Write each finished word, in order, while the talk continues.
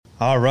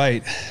All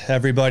right,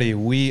 everybody,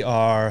 we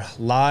are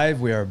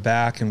live, we are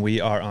back, and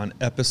we are on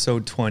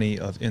episode 20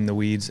 of In the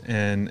Weeds,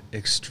 and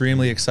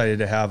extremely excited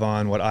to have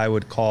on what I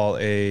would call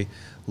a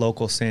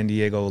local San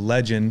Diego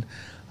legend,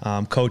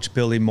 Coach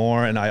Billy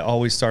Moore. And I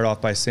always start off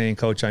by saying,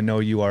 Coach, I know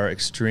you are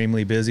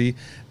extremely busy.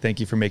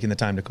 Thank you for making the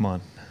time to come on.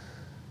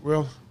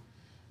 Well,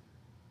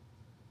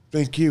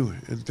 thank you,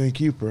 and thank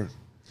you for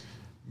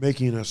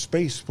making a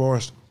space for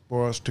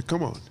us to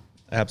come on.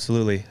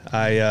 Absolutely.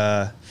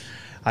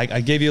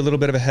 I gave you a little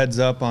bit of a heads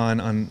up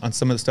on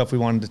some of the stuff we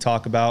wanted to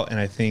talk about, and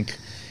I think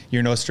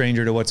you're no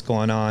stranger to what's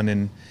going on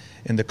in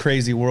the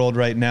crazy world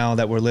right now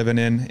that we're living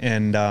in.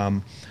 And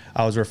I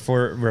was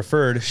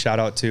referred, shout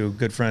out to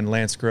good friend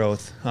Lance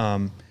Groth,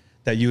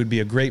 that you would be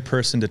a great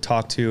person to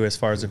talk to as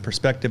far as the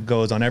perspective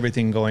goes on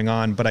everything going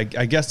on. But I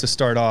guess to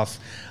start off,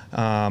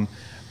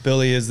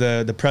 Billy is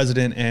the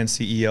president and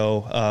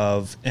CEO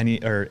of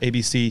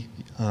ABC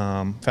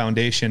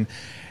Foundation.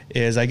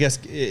 Is, I guess,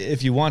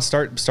 if you want,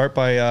 start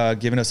by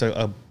giving us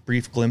a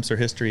brief glimpse or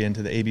history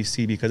into the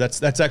ABC, because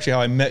that's actually how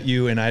I met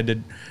you. And I had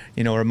to,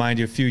 remind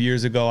you, a few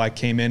years ago, I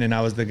came in and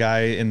I was the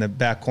guy in the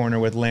back corner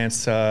with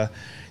Lance,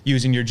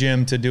 using your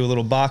gym to do a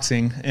little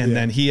boxing, and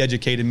then he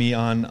educated me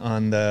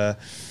on the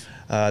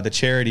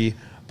charity.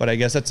 But I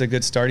guess that's a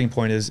good starting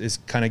point, is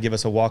kind of give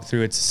us a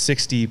walkthrough. It's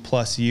 60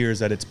 plus years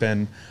that it's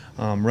been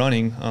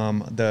running,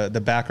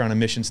 the background and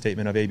mission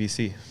statement of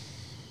ABC.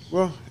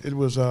 Well, it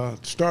was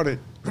started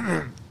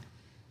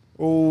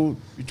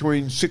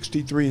between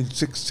 63 and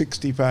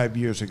 65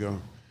 years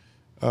ago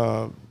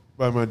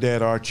by my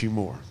dad, Archie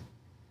Moore.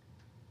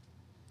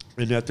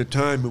 And at the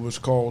time, it was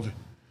called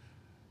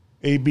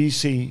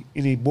ABC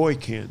Any Boy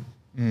Can.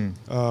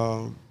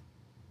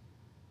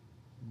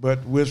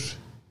 But with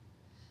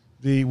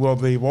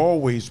they've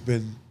always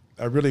been,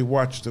 I really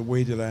watched the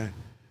way that I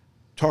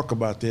talk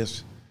about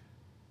this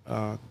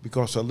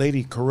because a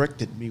lady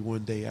corrected me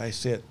one day. I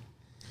said,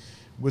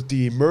 with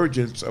the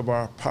emergence of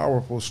our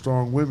powerful,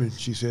 strong women,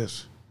 she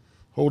says,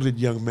 hold it,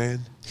 young man.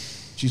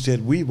 She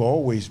said, we've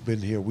always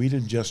been here. We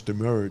didn't just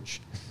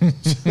emerge.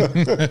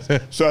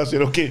 So I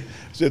said, okay.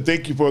 I said,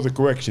 thank you for the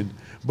correction.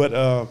 But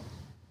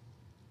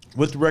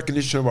with the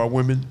recognition of our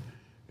women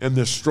and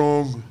the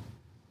strong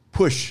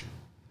push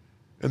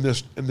and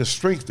the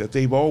strength that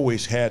they've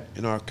always had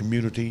in our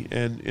community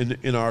and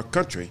in our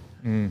country,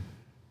 the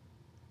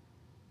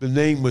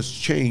name was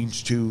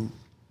changed to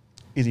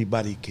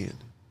Anybody Can.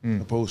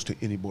 Opposed to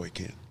Any Boy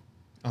Can.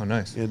 Oh,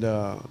 nice. And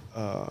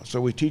so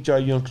we teach our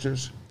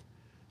youngsters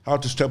how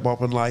to step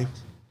up in life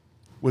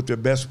with their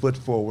best foot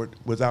forward,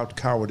 without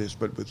cowardice,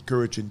 but with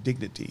courage and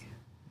dignity.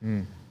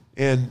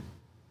 And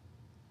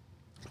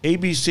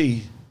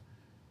ABC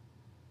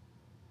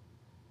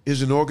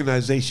is an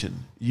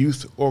organization,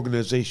 youth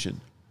organization,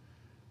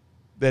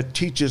 that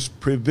teaches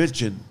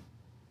prevention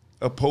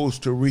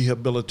opposed to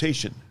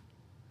rehabilitation.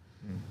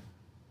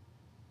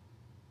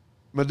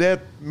 My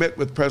dad met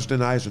with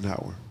President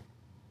Eisenhower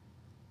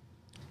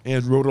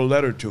and wrote a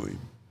letter to him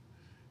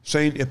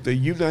saying if the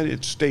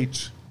United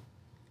States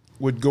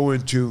would go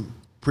into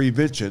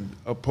prevention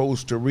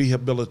opposed to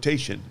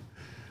rehabilitation,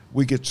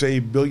 we could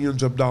save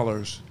billions of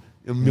dollars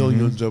and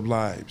millions of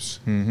lives.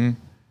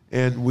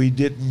 And we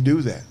didn't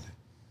do that.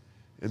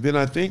 And then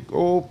I think,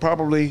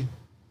 probably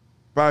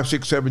 5,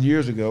 6, 7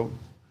 years ago,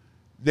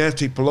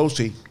 Nancy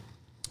Pelosi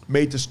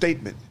made the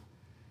statement.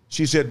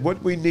 She said,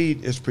 what we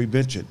need is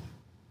prevention,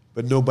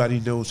 but nobody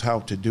knows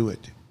how to do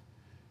it.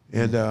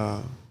 And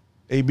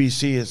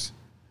ABC has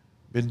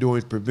been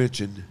doing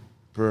prevention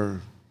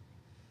for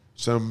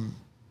some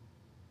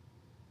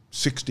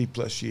 60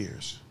 plus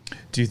years.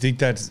 Do you think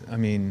that's,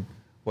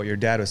 what your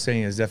dad was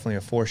saying is definitely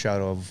a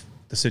foreshadow of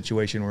the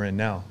situation we're in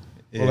now?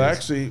 Well,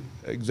 actually,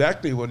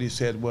 exactly what he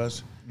said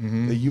was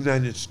the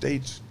United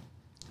States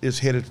is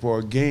headed for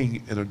a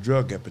gang and a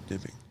drug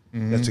epidemic.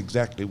 That's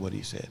exactly what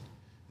he said.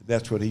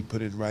 That's what he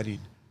put in writing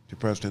to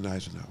President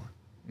Eisenhower.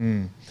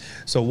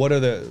 So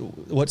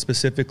what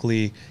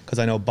specifically, because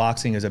I know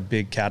boxing is a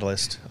big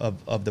catalyst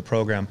of the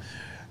program,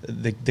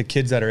 the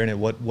kids that are in it,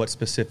 what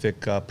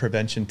specific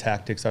prevention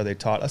tactics are they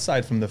taught,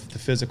 aside from the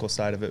physical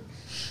side of it?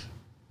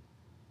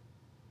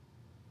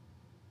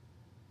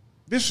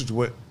 This is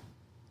what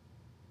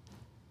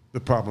the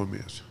problem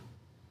is.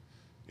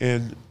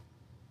 And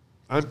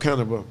I'm kind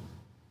of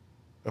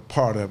a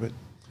part of it.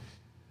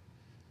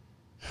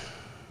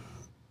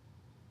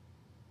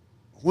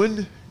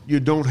 When you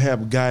don't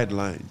have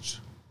guidelines,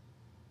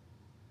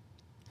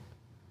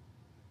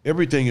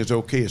 everything is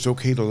okay. It's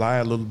okay to lie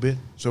a little bit.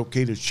 It's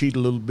okay to cheat a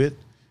little bit.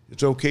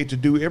 It's okay to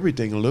do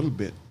everything a little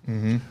bit.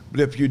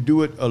 But if you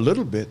do it a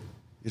little bit,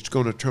 it's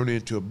going to turn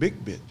into a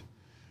big bit.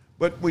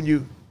 But when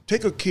you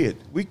take a kid,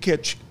 we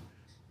catch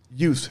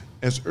youth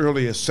as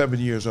early as 7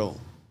 years old.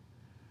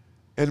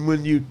 And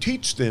when you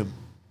teach them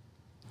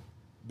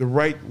the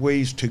right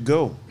ways to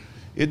go,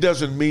 it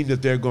doesn't mean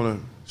that they're going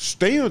to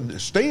stay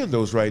in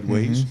those right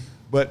ways,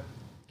 but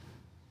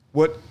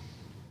what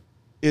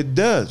it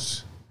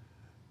does,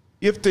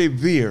 if they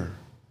veer,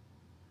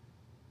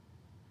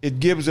 it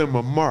gives them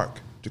a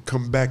mark to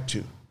come back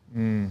to.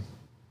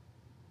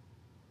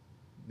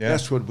 Yeah.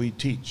 That's what we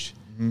teach.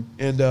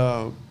 And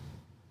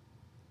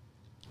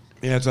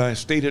as I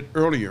stated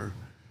earlier,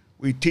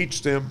 we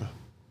teach them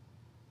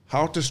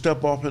how to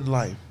step off in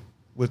life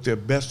with their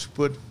best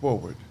foot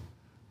forward,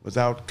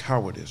 without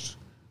cowardice,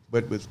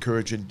 but with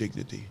courage and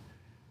dignity.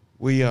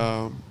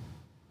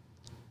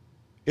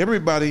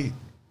 Everybody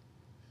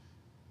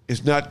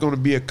is not going to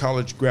be a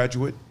college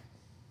graduate,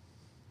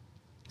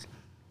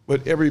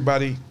 but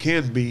everybody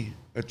can be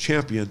a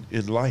champion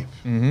in life.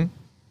 Mm-hmm.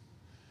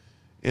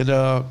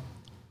 And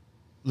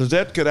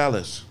Lizette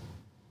Corrales,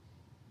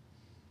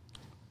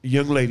 a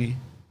young lady,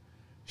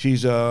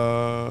 she's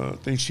I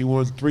think she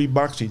won 3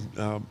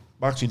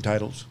 boxing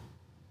titles.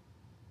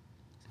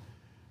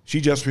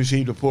 She just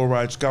received a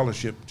full-ride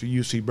scholarship to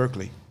UC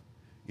Berkeley,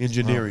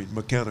 engineering,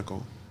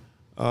 mechanical.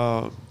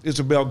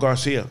 Isabel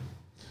Garcia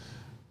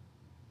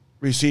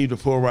received a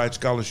full-ride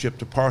scholarship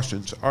to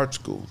Parsons Art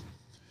School,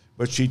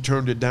 but she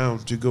turned it down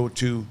to go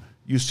to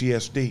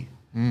UCSD.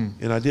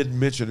 And I didn't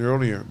mention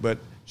earlier, but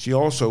she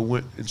also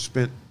went and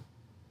spent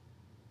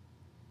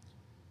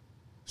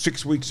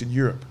 6 weeks in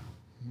Europe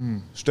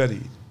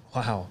studying.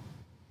 Wow.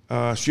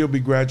 She'll be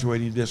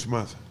graduating this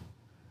month.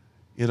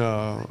 They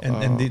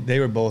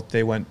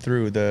went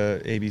through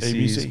the ABC's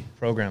ABC.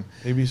 program.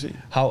 ABC.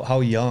 How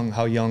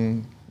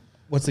young,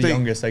 what's the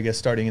youngest, I guess,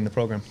 starting in the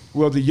program?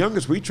 Well, the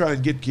youngest, we try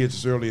and get kids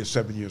as early as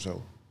 7 years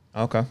old.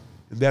 Okay.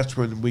 And that's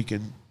when we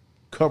can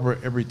cover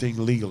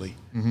everything legally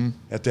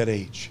at that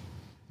age.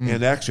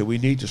 And actually, we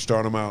need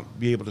to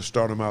be able to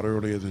start them out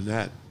earlier than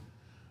that.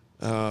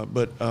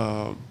 But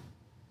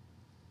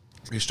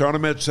we start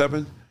them at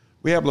 7.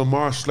 We have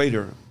Lamar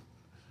Slater.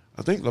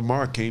 I think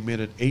Lamar came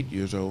in at 8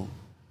 years old.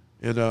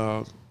 And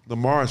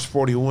Lamar is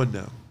 41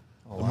 now.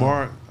 Oh, wow.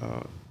 Lamar,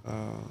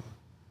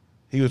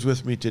 he was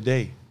with me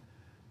today.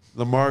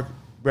 Lamar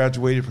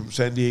graduated from the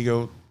San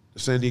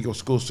Diego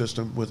school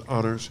system with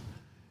honors,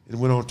 and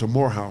went on to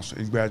Morehouse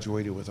and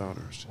graduated with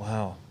honors.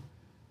 Wow.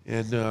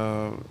 And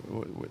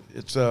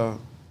it's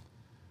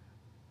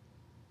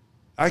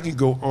I can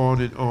go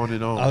on and on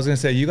and on. I was going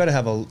to say, you have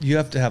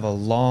to have a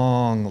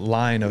long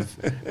line of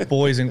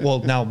boys and, well,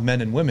 now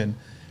men and women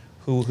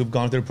who've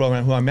gone through the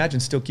program, who I imagine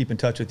still keep in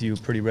touch with you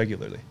pretty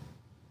regularly.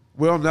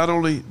 Well, not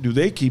only do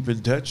they keep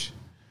in touch,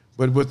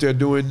 but what they're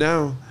doing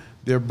now,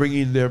 they're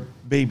bringing their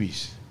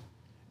babies,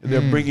 and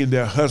they're bringing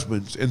their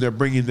husbands, and they're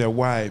bringing their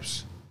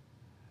wives.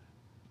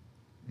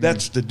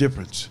 That's the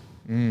difference.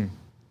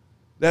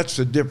 That's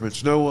the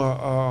difference.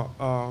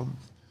 No,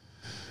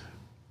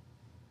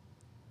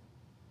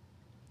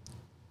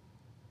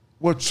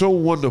 what's so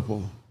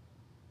wonderful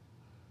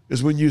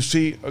is when you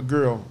see a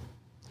girl.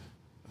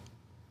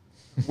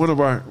 One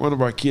of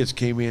our kids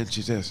came in.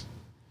 She says,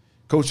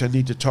 "Coach, I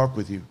need to talk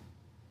with you."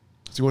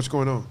 I said, "What's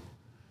going on?"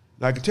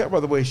 And I could tell by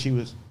the way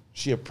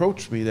she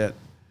approached me that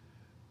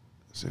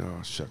I said,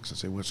 "Oh shucks." I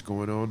said, "What's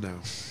going on now?"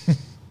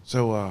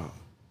 So,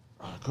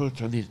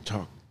 Coach, I need to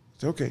talk. I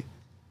said, "Okay."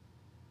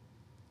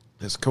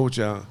 As Coach,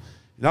 and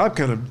I've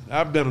done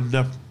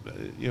enough.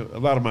 A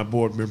lot of my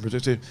board members, they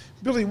say,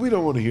 "Billy, we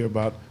don't want to hear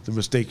about the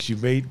mistakes you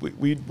made.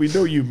 We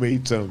know you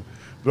made some,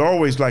 but I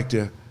always like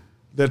to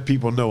let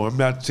people know I'm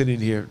not sitting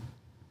here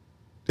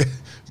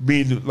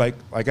being like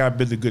I've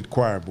been the good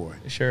choir boy."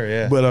 Sure,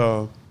 yeah.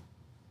 But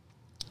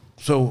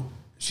so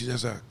she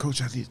says,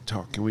 "Coach, I need to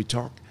talk. Can we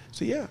talk?" I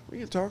said, "Yeah, we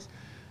can talk."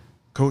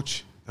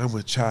 "Coach, I'm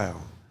a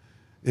child."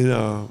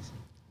 And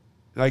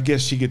I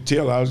guess she could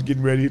tell I was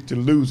getting ready to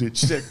lose it.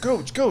 She said,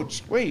 Coach,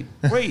 wait.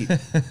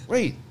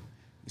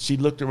 She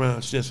looked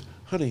around. She says,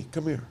 "Honey,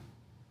 come here."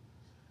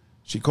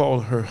 She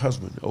called her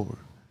husband over.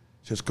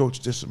 She says,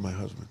 "Coach, this is my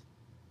husband."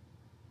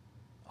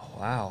 Oh,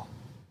 wow.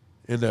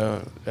 And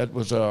that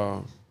was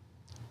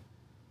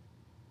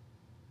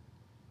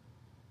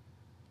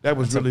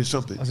really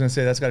something. I was going to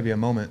say, that's got to be a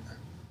moment.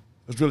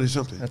 It was really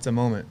something. That's a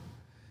moment.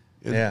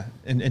 Yeah.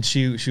 And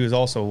she was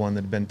also one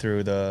that had been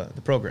through the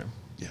program.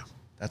 Yeah.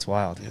 That's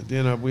wild. And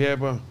then we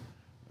have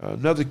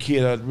another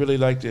kid I'd really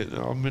like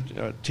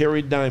to,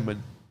 Terry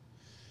Diamond.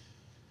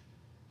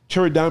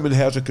 Terry Diamond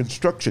has a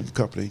construction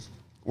company,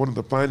 one of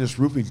the finest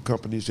roofing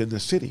companies in the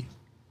city.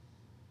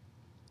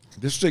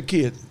 This is a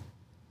kid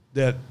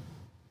that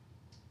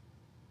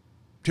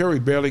Terry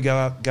barely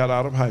got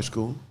out of high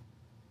school.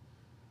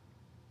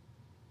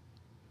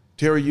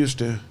 Terry used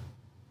to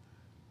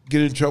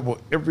get in trouble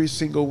every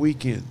single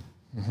weekend.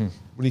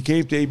 When he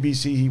came to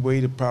ABC, he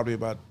weighed probably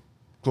about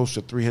close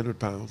to 300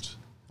 pounds.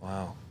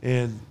 Wow.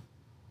 And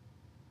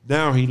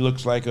now he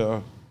looks like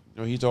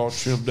he's all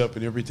trimmed up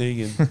and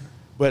everything. And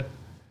but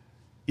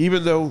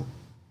even though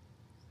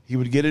he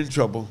would get in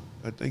trouble,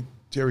 I think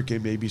Terry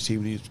came to ABC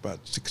when he was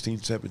about 16,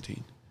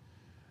 17.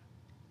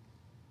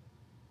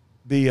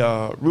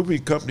 The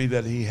roofing company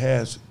that he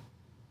has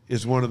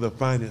is one of the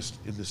finest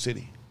in the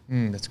city.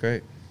 That's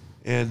great.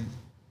 And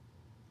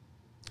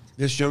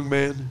this young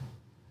man,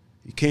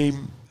 he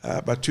came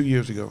about 2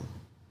 years ago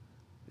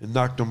and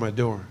knocked on my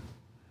door.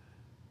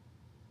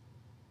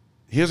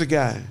 Here's a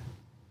guy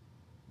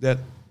that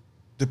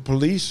the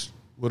police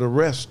would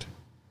arrest,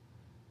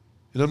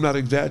 and I'm not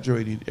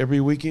exaggerating, every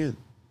weekend.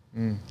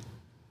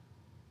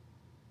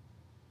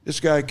 This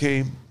guy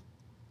came,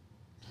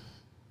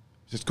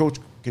 says, Coach,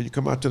 can you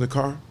come out to the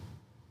car?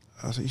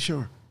 I said,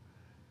 sure.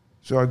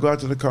 So I go out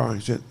to the car.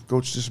 He said,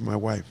 Coach, this is my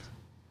wife.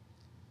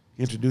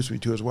 He introduced me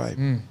to his wife.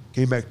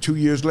 Came back 2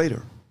 years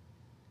later.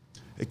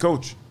 Hey,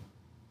 Coach,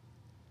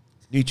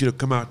 need you to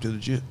come out to the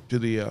gym, to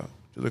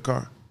the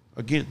car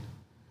again.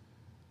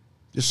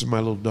 This is my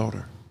little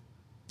daughter.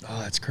 Oh,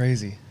 that's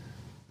crazy.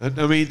 I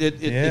mean,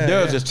 it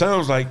does. Yeah. It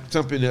sounds like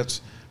something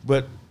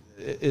but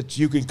it's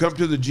you can come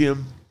to the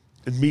gym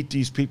and meet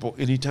these people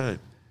anytime.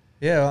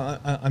 Yeah,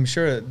 I'm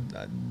sure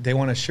they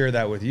want to share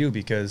that with you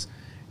because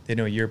they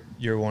know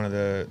you're one of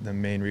the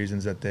main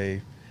reasons that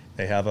they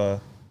have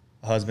a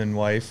husband,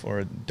 wife, or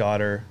a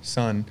daughter,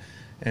 son.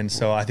 And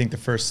so I think the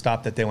first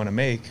stop that they want to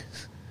make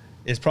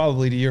is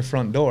probably to your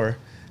front door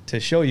to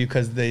show you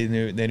because they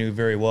knew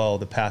very well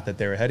the path that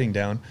they were heading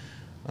down.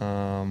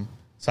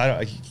 So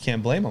you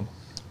can't blame them.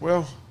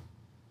 Well,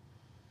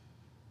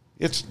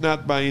 it's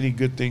not by any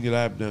good thing that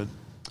I've done.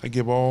 I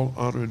give all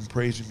honor and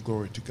praise and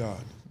glory to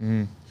God.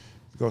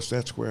 Because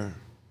that's where,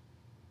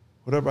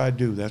 whatever I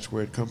do, that's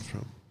where it comes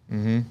from.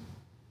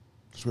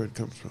 That's where it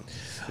comes from.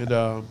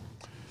 And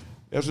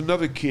there's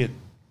another kid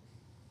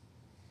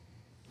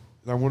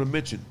that I want to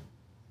mention.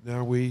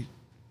 Now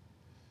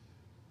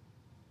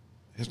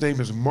his name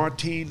is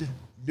Martin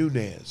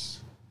Nunez.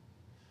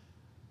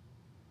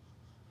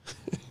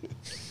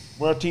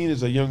 Martin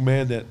is a young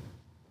man that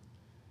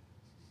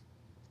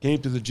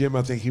came to the gym,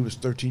 I think he was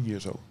 13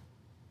 years old.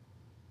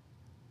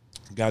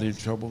 Got in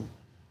trouble,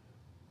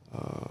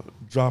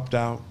 dropped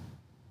out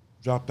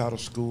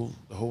of school,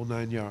 the whole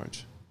 9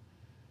 yards.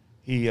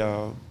 He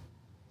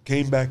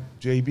came back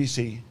to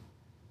ABC,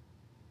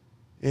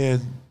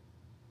 and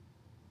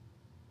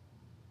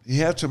he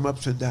had some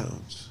ups and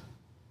downs.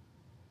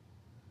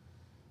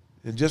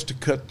 And just to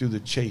cut through the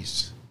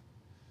chase,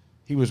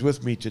 he was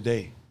with me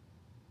today.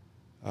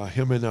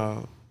 Him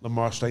and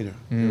Lamar Slater,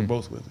 they were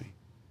both with me.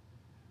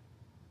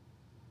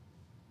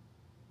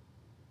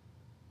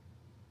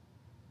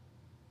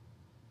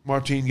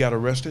 Martin got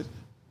arrested.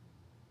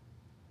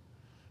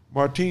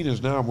 Martin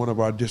is now one of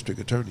our district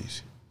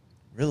attorneys.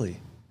 Really?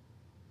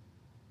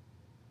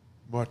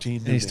 Martin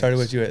Nunez. And he started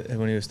with you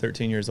when he was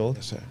 13 years old?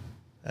 Yes, sir.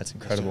 That's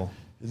incredible. Yes,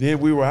 sir. And then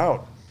we were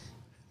out.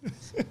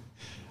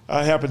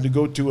 I happened to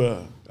go to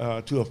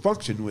a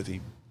function with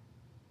him.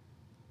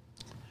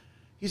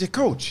 He said,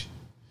 Coach,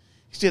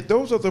 he said,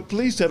 those are the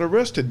police that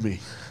arrested me.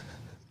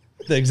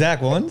 The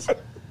exact ones?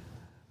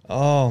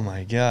 Oh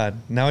my God!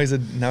 Now he's a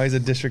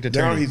district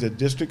attorney. Now he's a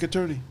district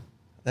attorney.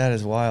 That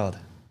is wild.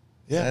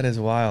 Yeah, that is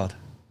wild.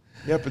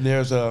 Yep, and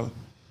there's a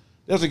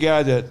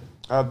guy that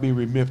I'd be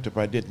remiss if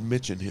I didn't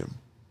mention him.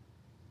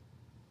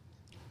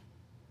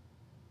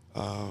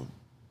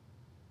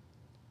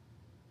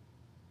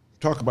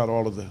 Talk about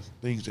all of the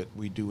things that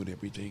we do and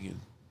everything. And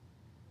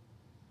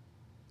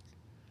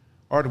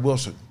Art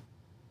Wilson.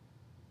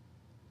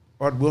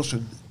 Art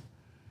Wilson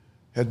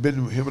him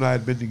and I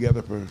had been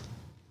together for, I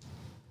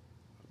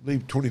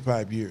believe,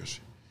 25 years.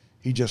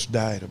 He just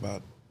died it's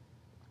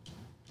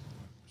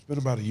been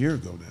about a year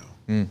ago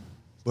now.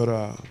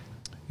 But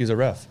he was a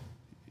ref.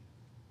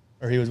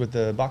 Or he was with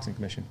the boxing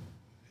commission.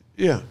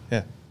 Yeah.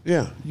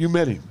 You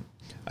met him.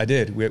 I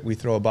did. We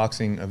throw a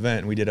boxing event.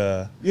 And we did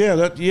a.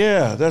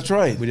 That's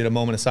right. We did a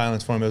moment of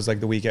silence for him. It was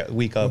like the week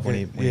of when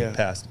he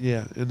passed.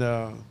 Yeah, and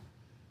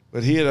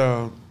but he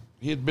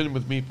had been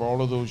with me for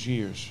all of those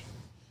years,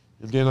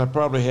 and then I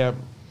probably have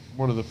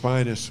one of the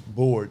finest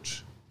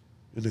boards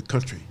in the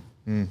country,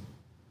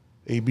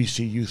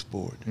 ABC Youth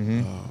Board,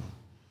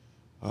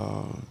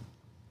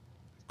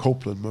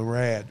 Copeland,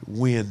 Murad,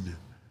 Wynn,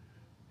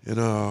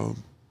 and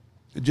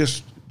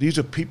just these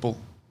are people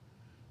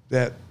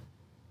that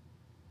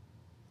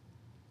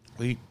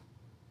we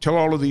tell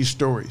all of these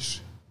stories.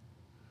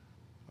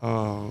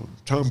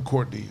 Tom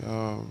Courtney.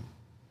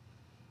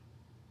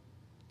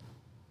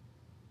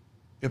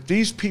 If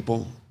these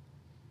people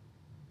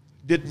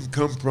didn't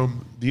come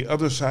from the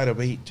other side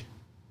of 8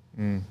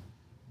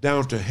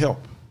 down to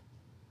help,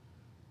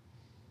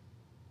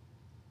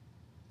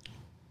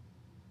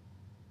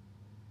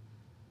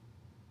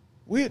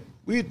 we'd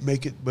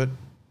make it, but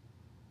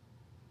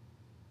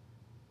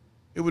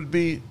it would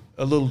be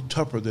a little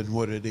tougher than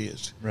what it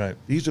is. Right.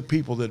 These are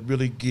people that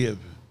really give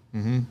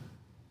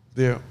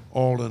their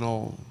all in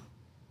all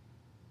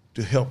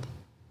to help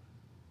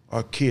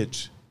our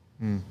kids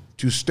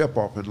to step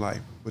off in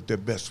life with their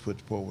best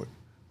foot forward,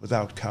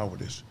 without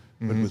cowardice,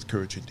 but with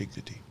courage and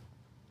dignity.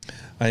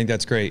 I think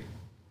that's great.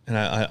 And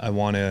I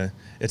want to,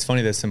 it's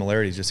funny the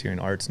similarities just hearing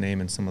Art's name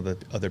and some of the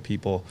other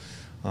people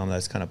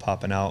that's kind of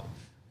popping out.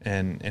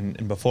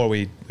 And before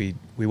we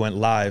went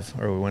live,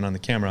 or we went on the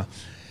camera,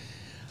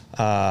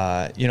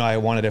 I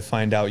wanted to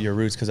find out your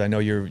roots because I know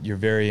you've been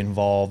very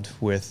involved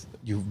with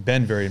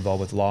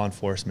law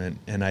enforcement.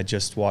 And I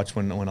just watched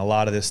when a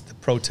lot of the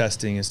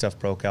protesting and stuff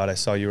broke out. I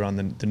saw you were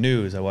on the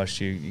news. I watched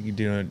you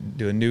do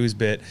a news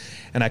bit,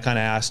 and I kind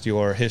of asked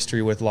your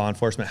history with law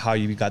enforcement, how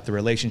you got the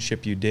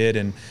relationship you did,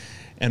 and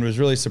was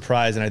really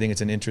surprised. And I think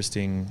it's an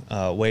interesting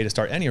way to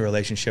start any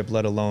relationship,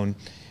 let alone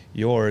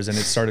yours, and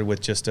it started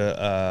with just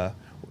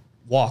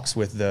walks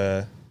with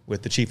the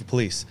chief of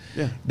police.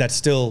 Yeah. That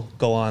still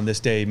go on this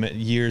day,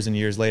 years and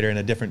years later, and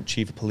a different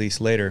chief of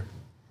police later.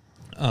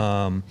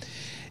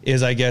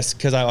 Is, I guess,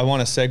 because I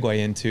want to segue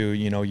into,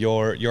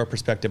 your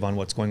perspective on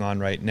what's going on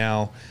right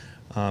now,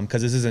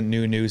 because this isn't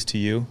new news to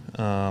you.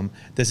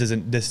 This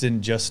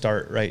didn't just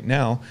start right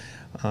now,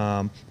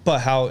 but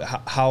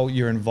how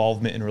your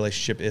involvement and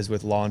relationship is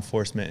with law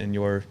enforcement and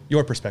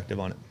your perspective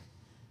on it.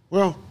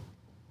 Well,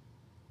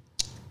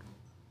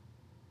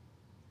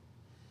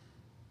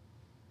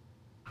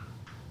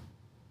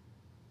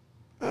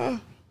 I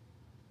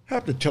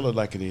have to tell it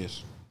like it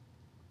is.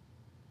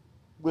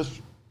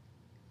 With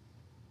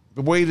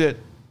the way that,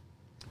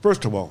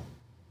 first of all,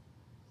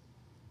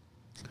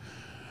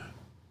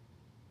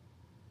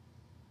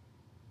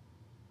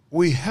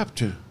 we have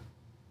to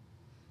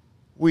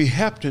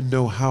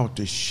know how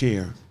to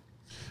share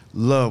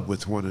love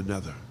with one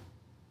another.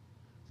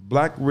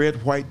 Black,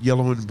 red, white,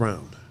 yellow, and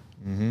brown.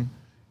 Mm-hmm.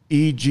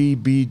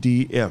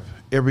 EGBDF.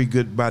 Every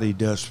good body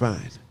does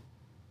fine.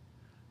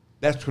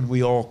 That's when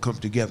we all come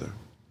together.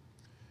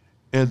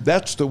 And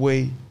that's the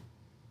way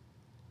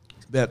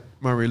that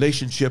my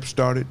relationship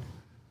started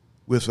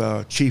with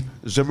Chief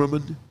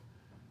Zimmerman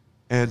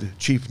and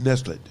Chief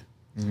Neslett.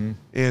 Mm-hmm.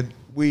 And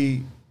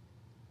we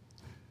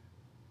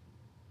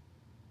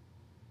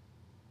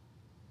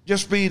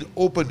just being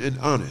open and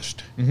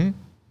honest. Mm-hmm.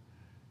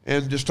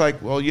 And just like,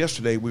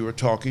 yesterday we were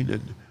talking,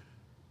 and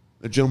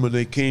a gentleman,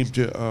 they came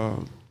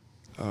to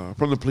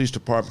from the police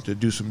department to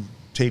do some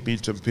taping,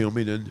 some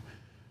filming, and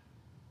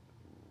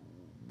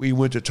we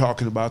went to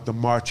talking about the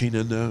marching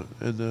and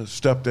the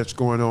stuff that's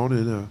going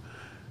on,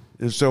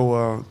 and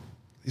so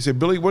he said,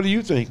 "Billy, what do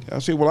you think?" I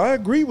said, "Well, I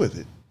agree with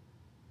it.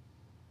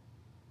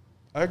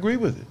 I agree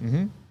with it,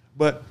 Mm-hmm.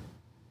 but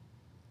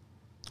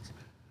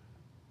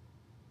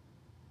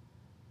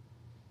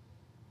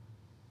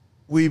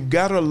we've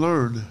got to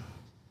learn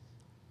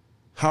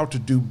how to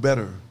do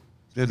better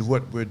than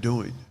what we're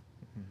doing."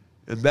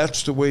 And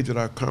that's the way that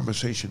our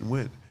conversation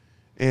went.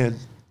 And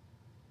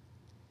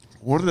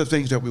one of the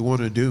things that we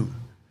want to do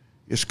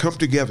is come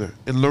together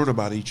and learn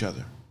about each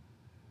other.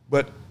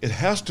 But it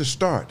has to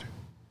start.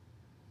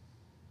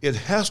 It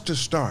has to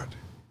start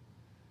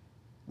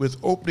with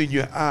opening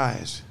your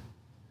eyes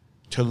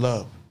to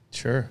love.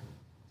 Sure.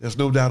 There's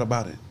no doubt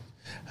about it.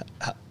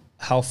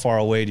 How far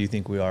away do you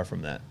think we are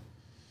from that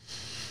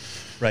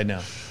right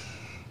now?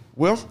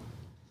 Well,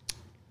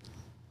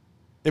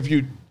 if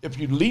you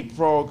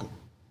leapfrog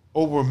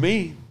over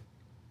me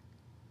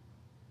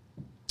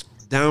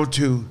down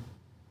to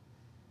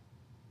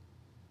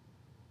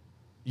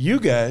you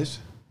guys,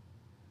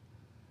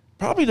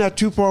 probably not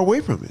too far away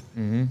from it.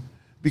 Mm-hmm.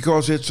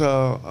 Because it's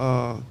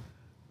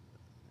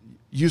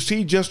you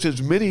see just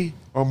as many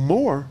or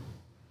more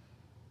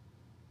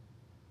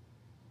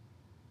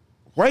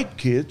white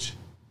kids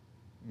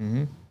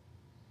Mm-hmm.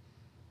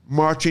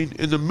 marching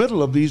in the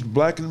middle of these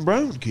black and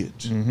brown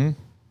kids. Mm-hmm.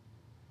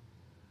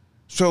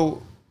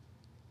 So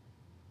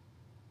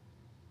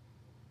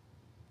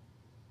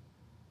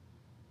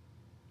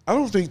I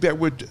don't think that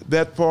we're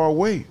that far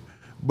away,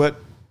 but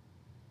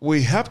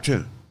we have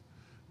to.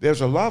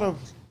 There's a lot of,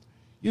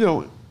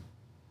 it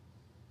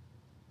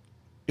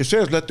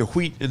says let the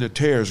wheat and the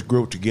tares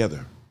grow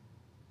together.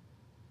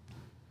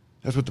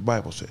 That's what the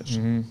Bible says.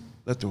 Mm-hmm.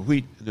 Let the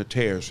wheat and the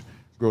tares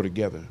grow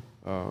together.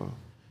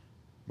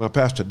 My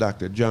pastor,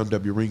 Dr. John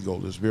W.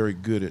 Ringgold, is very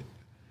good at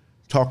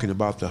talking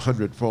about the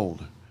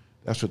hundredfold.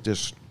 That's what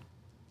this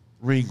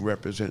ring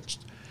represents.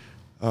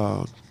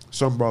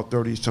 Some brought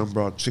 30, some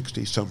brought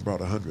 60, some brought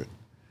 100.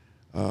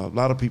 A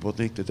lot of people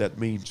think that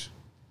means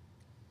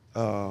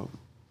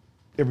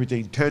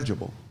everything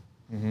tangible.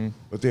 Mm-hmm.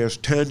 But there's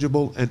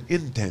tangible and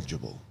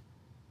intangible.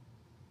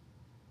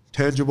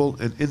 Tangible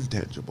and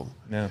intangible.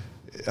 Yeah.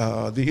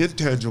 The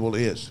intangible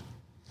is,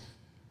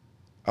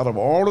 out of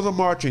all of the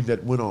marching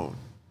that went on,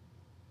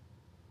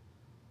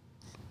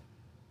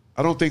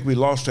 I don't think we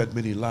lost that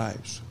many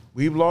lives.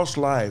 We've lost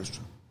lives.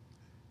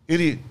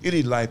 Any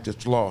life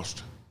that's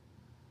lost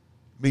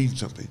means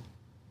something.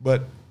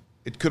 But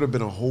it could have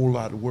been a whole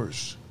lot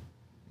worse.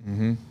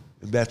 Mm-hmm.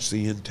 And that's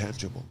the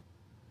intangible.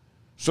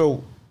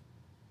 So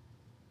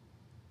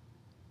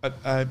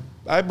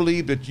I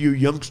believe that you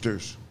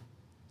youngsters,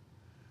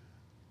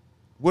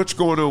 what's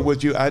going on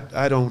with you?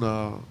 I don't.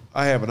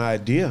 I have an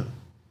idea.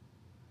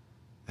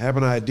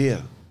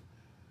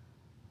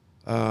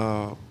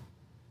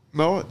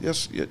 No,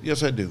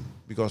 yes, I do,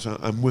 because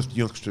I'm with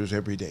youngsters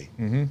every day.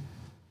 Mm-hmm.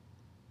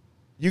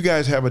 You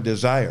guys have a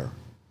desire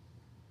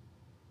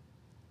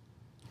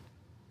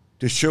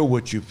to show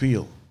what you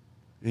feel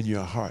in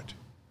your heart.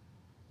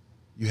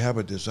 You have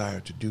a desire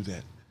to do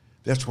that.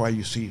 That's why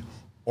you see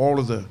all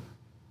of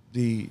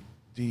the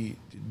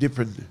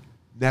different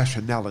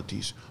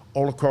nationalities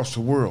all across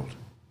the world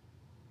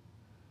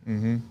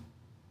Mm-hmm.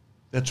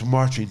 that's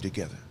marching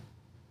together.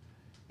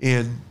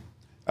 And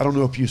I don't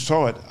know if you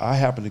saw it. I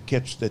happened to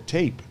catch the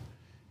tape.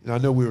 And I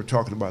know we were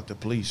talking about the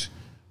police.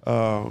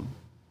 But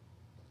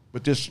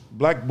this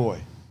black boy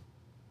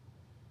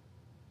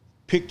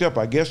picked up.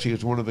 I guess he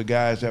was one of the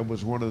guys that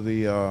was one of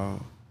the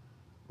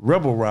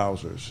rebel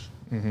rousers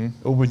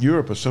over in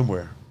Europe or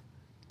somewhere.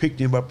 Picked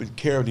him up and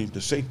carried him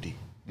to safety.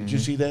 Did you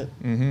see that?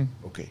 Mm-hmm.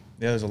 Okay.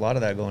 Yeah, there's a lot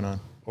of that going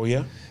on. Oh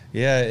yeah.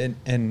 Yeah,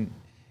 and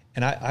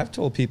I've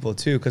told people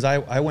too, because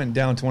I went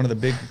down to one of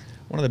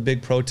the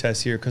big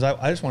protests here because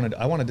I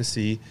wanted to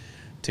see,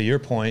 to your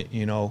point,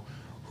 you know,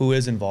 who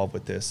is involved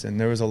with this. And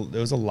there was a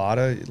lot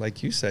of,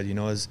 like you said, you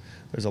know,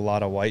 there's a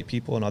lot of white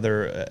people and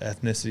other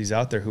ethnicities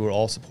out there who are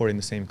all supporting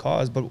the same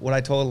cause. But what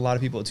I told a lot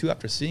of people too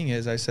after seeing it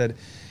is I said,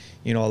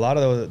 you know, a lot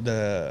of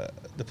the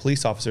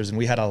police officers, and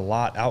we had a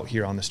lot out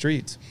here on the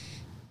streets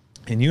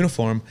in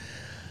uniform.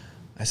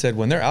 I said,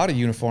 when they're out of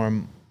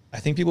uniform, I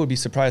think people would be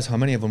surprised how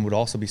many of them would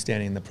also be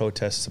standing in the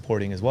protest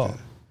supporting as well.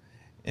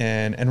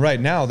 And right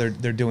now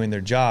they're doing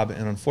their job,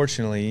 and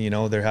unfortunately, you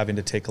know, they're having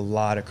to take a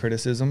lot of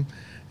criticism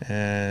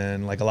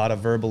and like a lot of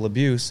verbal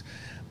abuse.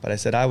 But I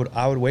said I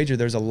would wager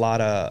there's a lot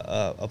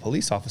of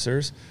police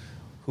officers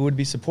who would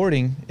be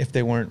supporting if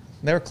they weren't.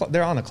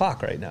 They're on the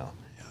clock right now,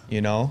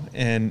 you know,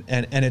 and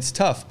it's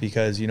tough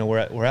because, you know,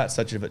 we're at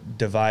such a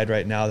divide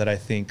right now that I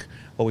think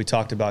what we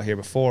talked about here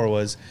before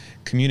was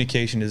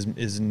communication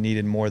is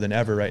needed more than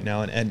ever right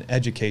now, and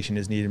education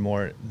is needed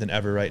more than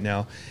ever right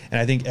now.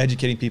 And I think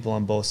educating people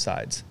on both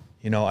sides,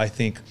 you know, I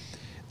think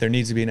there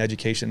needs to be an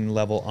education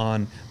level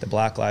on the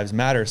Black Lives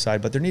Matter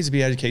side, but there needs to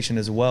be education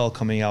as well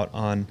coming out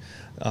on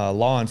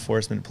law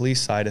enforcement,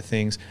 police side of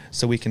things,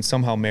 so we can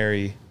somehow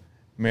marry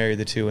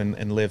the two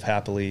and live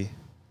happily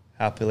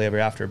ever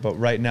after. But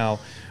right now,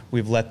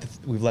 we've let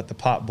the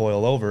pot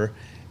boil over,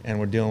 and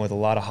we're dealing with a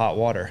lot of hot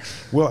water.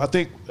 Well, I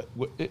think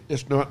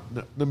it's not.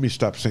 Let me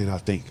stop saying I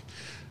think.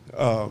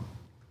 The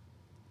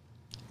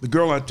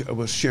girl I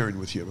was sharing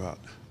with you about,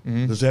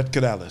 Lizette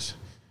Canales,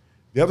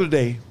 the other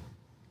day,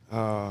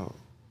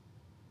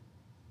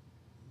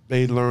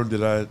 they learned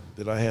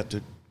that I had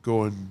to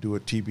go and do a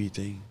TB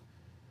thing.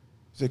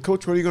 They said,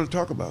 "Coach, what are you going to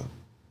talk about?"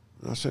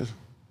 And I said,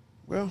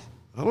 "Well,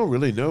 I don't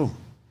really know,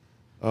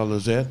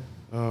 Lizette."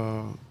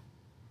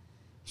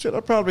 Said,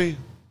 "I'm probably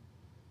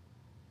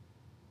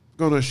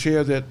going to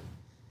share that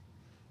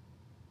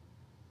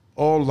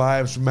all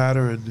lives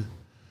matter." And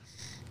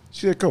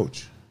she said,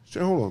 "Coach," she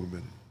said, "hold on a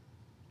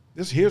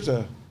minute. Here's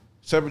a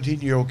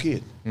 17-year-old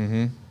kid.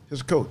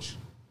 Here's a coach,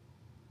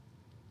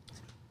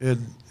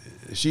 and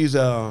she's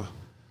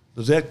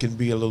Lizette can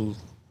be a little.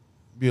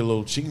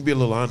 She can be a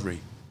little ornery."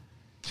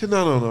 She said,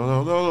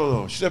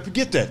 No. She said,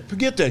 forget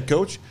that,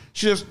 Coach.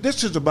 She says,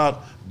 this is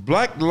about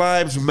Black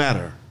Lives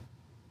Matter.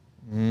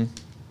 This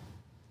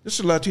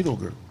is a Latino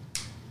girl.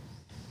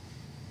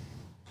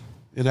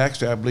 And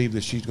actually, I believe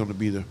that she's going to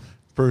be the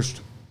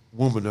first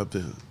woman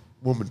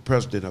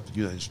president of the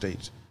United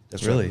States.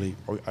 That's really?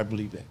 what I believe. I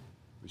believe that.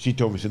 She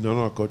told me, she said,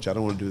 no, Coach, I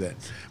don't want to do that.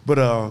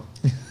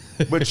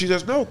 But she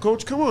says, no,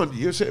 Coach, come on.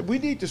 You said we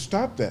need to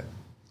stop that.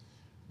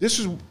 This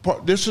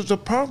is a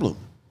problem.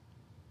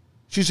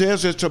 She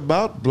says it's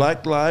about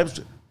Black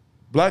lives.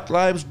 Black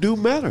lives do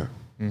matter.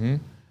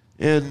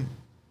 And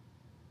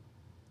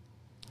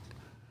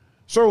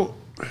so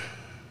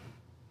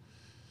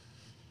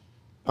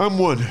I'm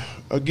one.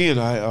 Again,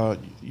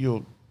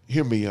 you'll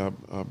hear me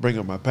bring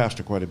up my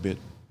pastor quite a bit,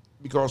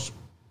 because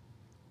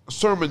a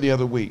sermon the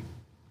other week,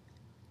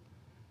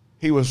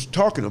 he was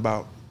talking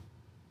about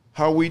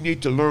how we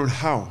need to learn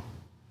how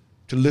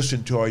to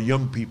listen to our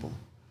young people.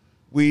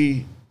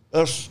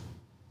 Us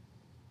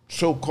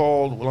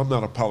so-called, well, I'm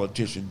not a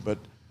politician, but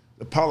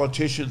the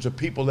politicians are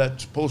people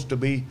that's supposed to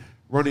be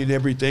running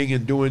everything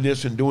and doing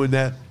this and doing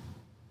that.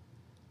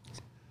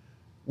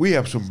 We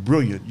have some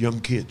brilliant young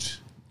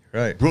kids.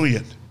 Right.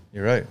 Brilliant.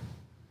 You're right.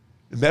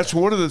 And that's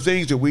one of the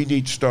things that we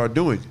need to start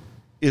doing,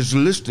 is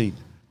listening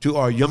to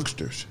our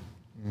youngsters.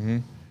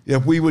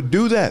 If we would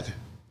do that,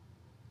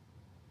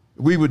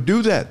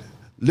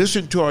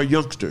 listen to our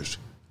youngsters,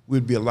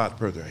 we'd be a lot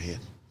further ahead.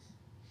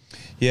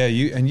 Yeah,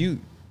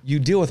 you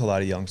deal with a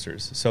lot of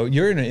youngsters. So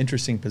you're in an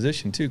interesting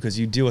position too, because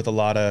you deal with a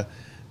lot of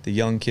the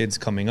young kids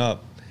coming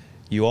up.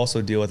 You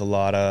also deal with a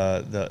lot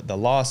of the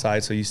law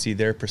side, so you see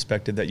their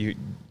perspective, that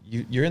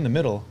you're in the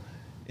middle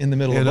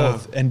of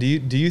both. And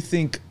do you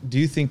think,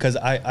 because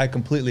I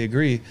completely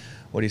agree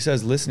what he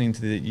says, listening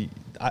to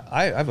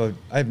I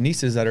have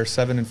nieces that are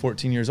 7 and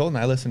 14 years old, and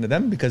I listen to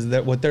them because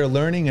what they're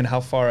learning and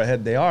how far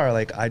ahead they are,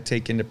 like, I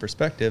take into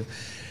perspective.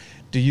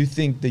 Do you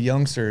think the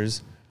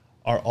youngsters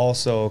are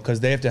also, because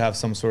they have to have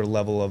some sort of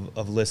level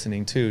of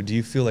listening too, do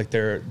you feel like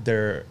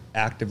they're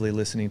actively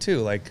listening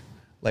too, like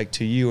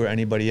to you or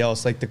anybody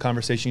else, like the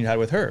conversation you had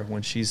with her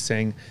when she's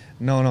saying,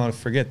 no,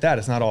 forget that,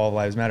 it's not all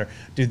lives matter?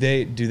 Do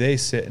they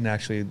sit and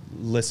actually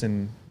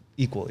listen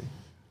equally?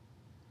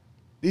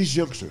 These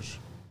youngsters,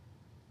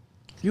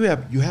 you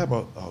have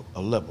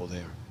a level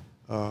there.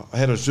 I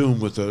had a Zoom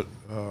with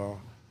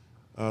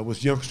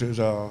youngsters.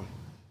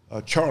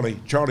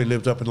 Charlie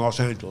lives up in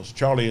Los Angeles.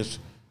 Charlie is,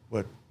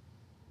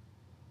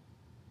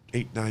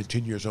 8, 9,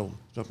 10 years old,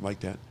 something like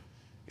that.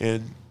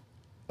 And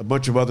a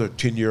bunch of other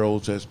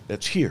 10-year-olds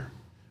that's here.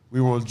 We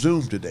were on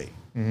Zoom today.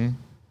 And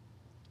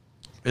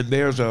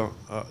there's a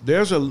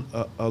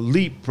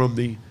leap from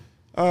the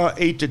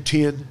 8 to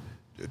 10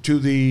 to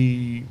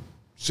the,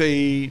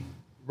 say,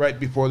 right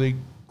before they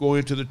go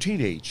into the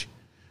teenage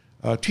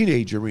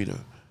arena.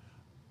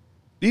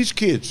 These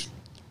kids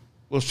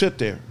will sit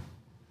there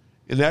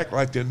and act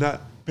like they're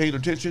not paying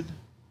attention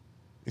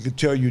and can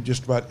tell you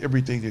just about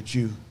everything that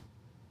you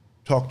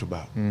talked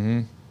about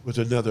with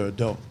another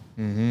adult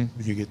when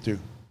you get through.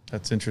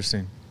 That's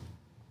interesting.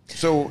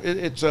 So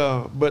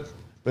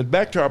but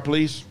back to our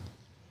police.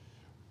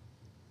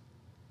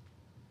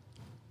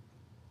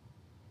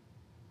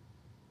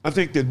 I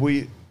think that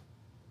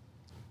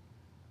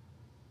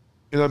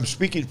and I'm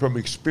speaking from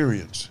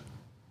experience,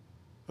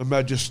 I'm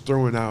not just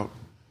throwing out,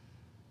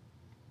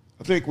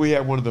 I think we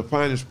have one of the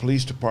finest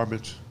police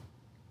departments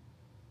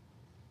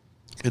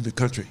in the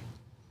country.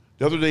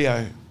 The other day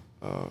I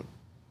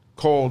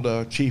called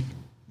Chief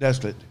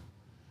Neslet,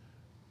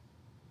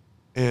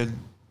 and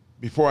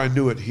before I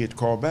knew it, he had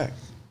called back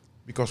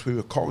because we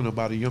were calling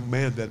about a young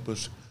man that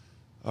was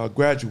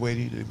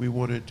graduating, and we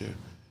wanted to,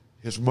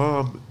 his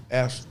mom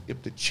asked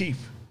if the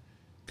chief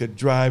could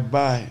drive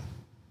by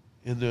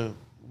in the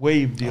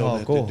wave deal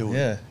that they're doing.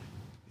 Yeah.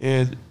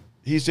 And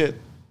he said,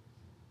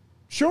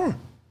 sure.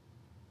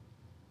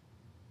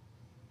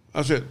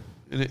 I said,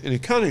 and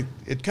it kind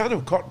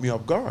of caught me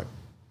off guard.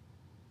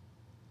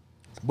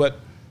 But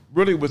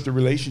really with the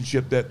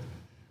relationship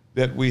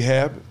that we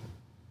have,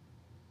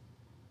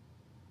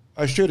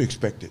 I should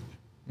expect it.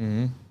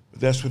 But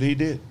that's what he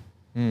did.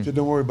 He said,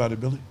 don't worry about it,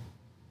 Billy.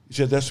 He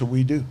said, that's what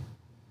we do.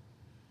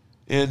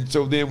 And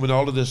so then when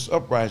all of this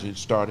uprising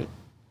started,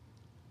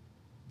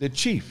 the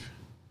chief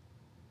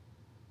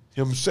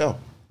himself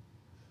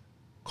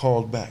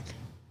called back.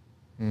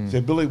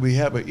 Said, Billy, we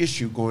have an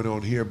issue going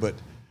on here, but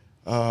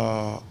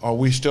are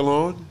we still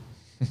on?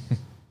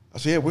 I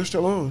said, yeah, we're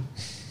still on.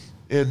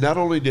 And not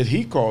only did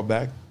he call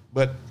back,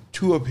 but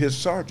 2 of his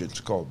sergeants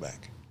called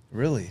back.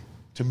 Really?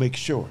 To make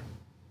sure.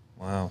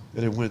 Wow.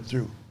 That it went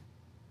through.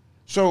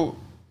 So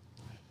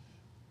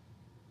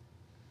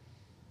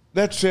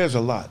that says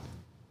a lot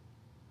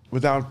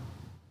without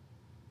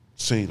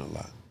saying a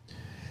lot.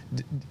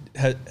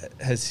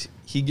 Has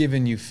he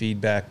given you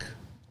feedback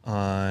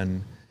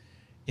on,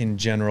 in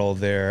general,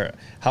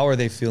 how are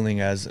they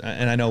feeling as,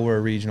 and I know we're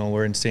regional,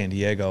 we're in San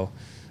Diego,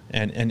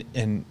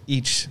 and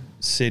each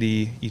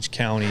city, each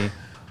county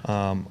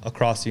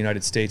across the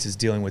United States is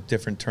dealing with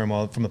different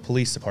turmoil from the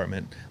police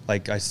department.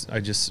 Like I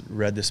just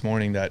read this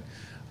morning that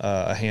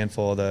a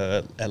handful of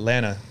the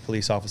Atlanta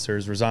police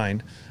officers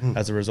resigned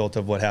as a result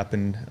of what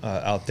happened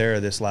out there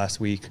this last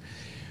week.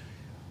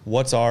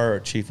 What's our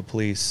chief of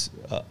police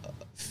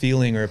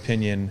feeling or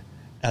opinion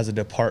as a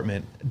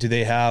department? Do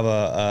they have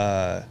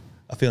a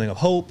feeling of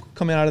hope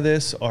coming out of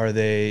this? Are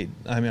they,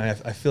 I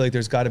feel like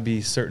there's got to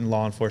be certain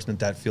law enforcement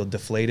that feel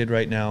deflated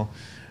right now,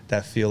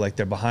 that feel like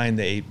they're behind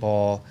the 8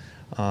 ball,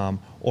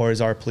 or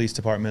is our police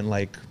department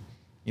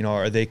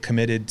are they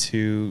committed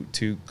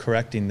to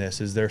correcting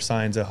this? Is there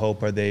signs of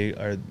hope?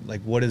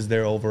 What is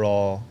their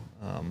overall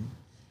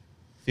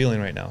feeling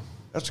right now?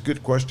 That's a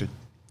good question.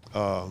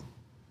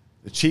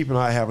 The chief and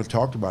I haven't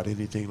talked about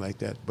anything like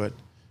that, but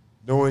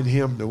knowing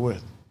him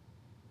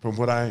from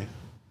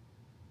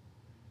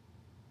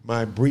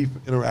my brief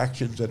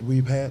interactions that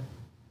we've had,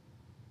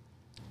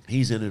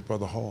 he's in it for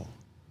the haul.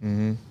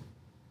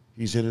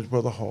 He's in it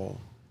for the haul,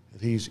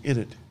 and he's in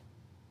it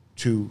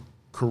to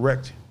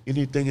correct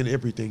anything and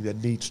everything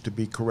that needs to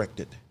be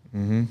corrected.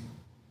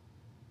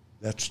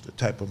 That's the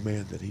type of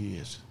man that he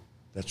is.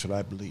 That's what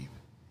I believe.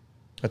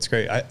 That's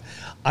great.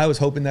 I was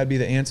hoping that'd be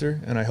the answer,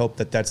 and I hope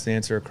that that's the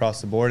answer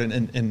across the board.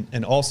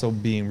 And also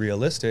being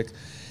realistic,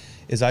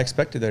 is I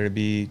expected there to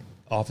be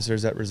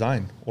officers that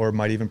resign or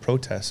might even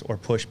protest or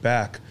push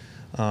back.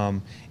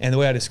 And the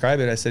way I describe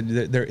it, I said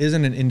there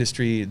isn't an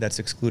industry that's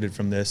excluded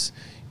from this.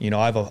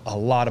 I have a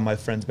lot of my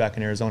friends back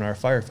in Arizona are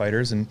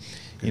firefighters, and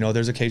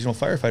there's occasional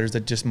firefighters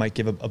that just might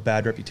give a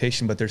bad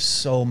reputation, but there's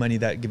so many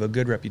that give a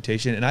good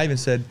reputation. And I even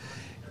said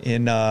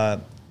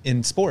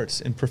in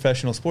sports, in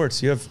professional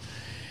sports, you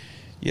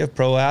have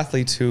pro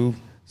athletes who,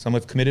 some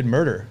have committed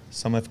murder,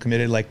 some have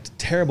committed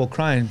terrible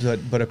crimes,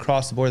 but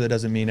across the board, that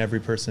doesn't mean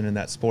every person in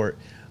that sport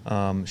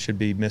should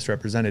be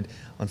misrepresented.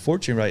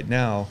 Unfortunately, right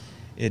now,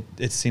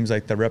 it seems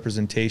like the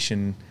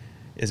representation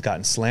has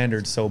gotten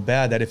slandered so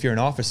bad that if you're an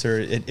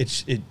officer,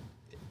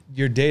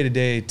 your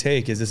day-to-day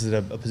take is this is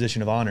a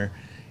position of honor.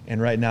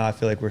 And right now, I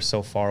feel like we're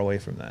so far away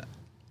from that.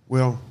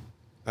 Well,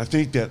 I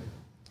think that,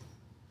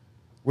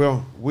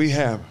 we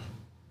have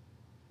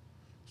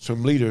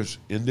some leaders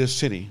in this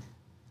city,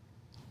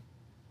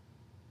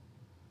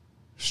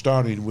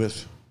 starting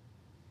with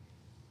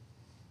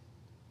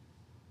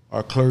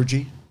our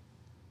clergy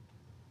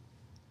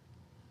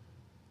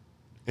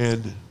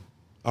and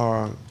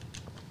our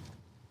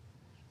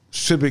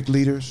civic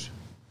leaders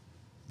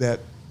and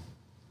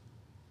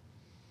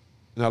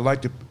I'd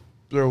like to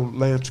throw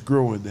Lance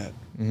Grow in that,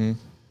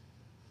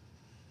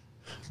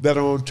 that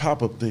are on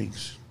top of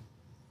things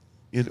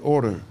in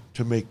order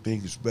to make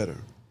things better.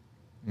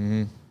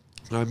 I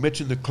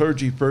mentioned the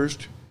clergy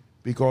first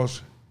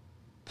because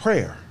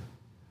prayer,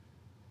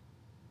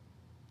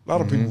 a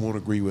lot of people won't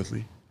agree with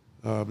me.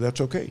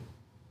 That's okay.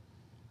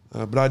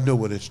 But I know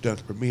what it's done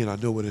for me, and I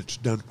know what it's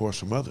done for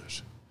some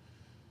others.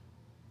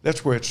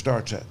 That's where it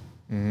starts at.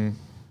 Mm-hmm.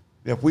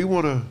 If we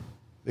want to,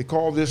 they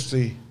call this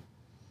the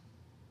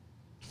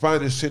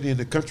finest city in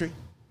the country.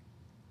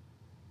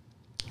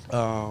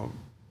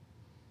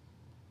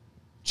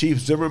 Chief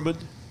Zimmerman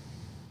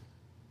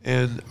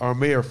and our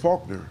Mayor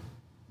Faulkner,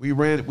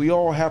 we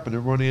all happened to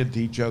run into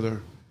each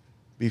other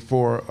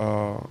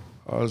before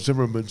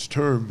Zimmerman's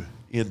term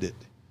ended.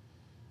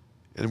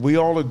 And we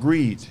all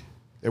agreed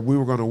that we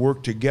were going to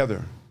work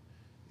together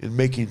in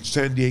making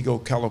San Diego,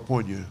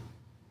 California,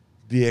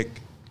 the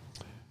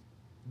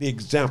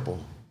example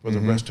for the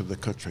rest of the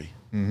country.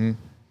 Mm-hmm.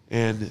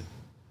 And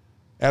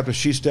after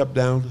she stepped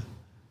down,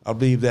 I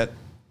believe that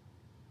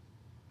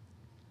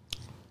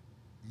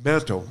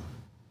mantle,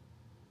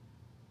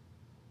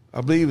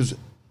 I believe it was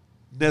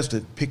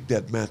Nesbitt picked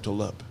that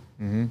mantle up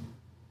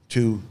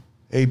to,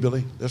 hey,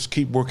 Billy, let's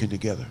keep working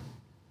together.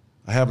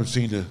 I haven't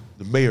seen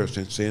the mayor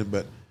since then,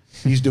 but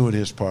he's doing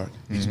his part.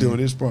 He's doing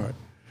his part.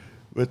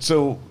 But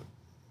so,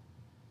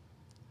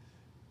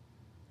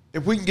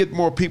 if we can get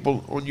more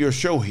people on your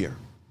show here,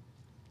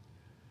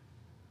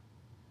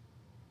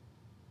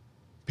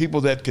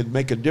 people that can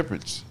make a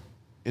difference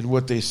in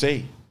what they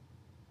say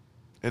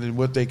and in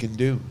what they can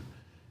do,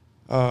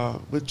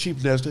 with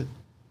Chief Nesbitt,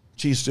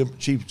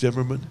 Chief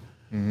Zimmerman,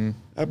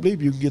 I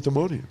believe you can get them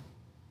on here.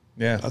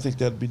 Yeah, I think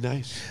that'd be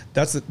nice.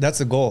 That's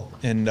the goal.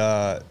 And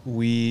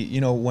we,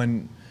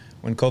 when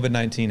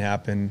COVID-19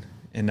 happened,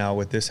 and now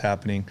with this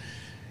happening,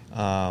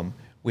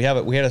 we had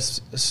a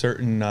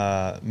certain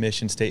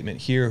mission statement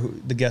here.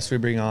 The guests we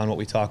bring on, what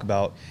we talk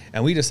about,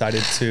 and we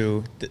decided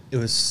it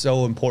was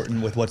so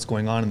important with what's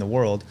going on in the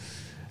world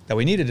that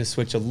we needed to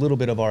switch a little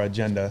bit of our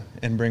agenda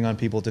and bring on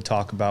people to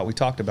talk about. We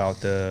talked about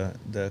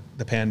the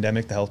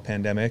pandemic, the health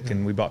pandemic,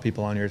 and we brought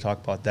people on here to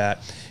talk about that.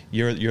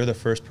 You're the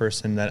first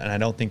person and I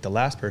don't think the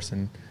last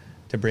person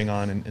to bring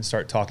on and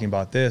start talking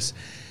about this.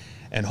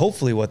 And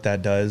hopefully what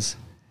that does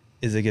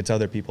is it gets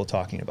other people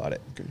talking about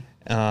it. Okay.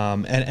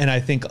 And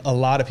I think a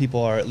lot of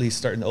people are at least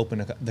starting to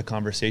open the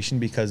conversation,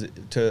 because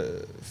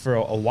for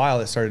a while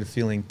it started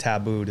feeling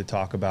taboo to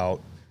talk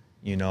about,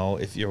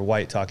 if you're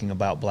white, talking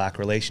about black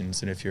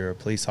relations, and if you're a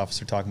police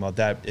officer talking about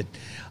that.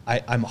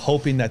 I'm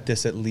hoping that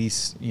this at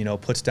least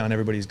puts down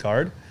everybody's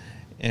guard,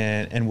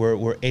 and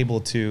we're able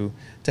to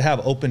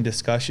have open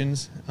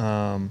discussions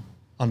on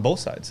both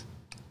sides.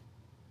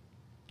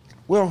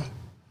 Well,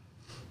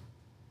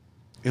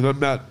 and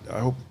I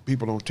hope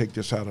people don't take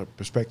this out of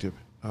perspective.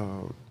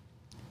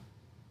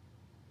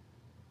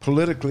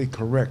 Politically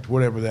correct,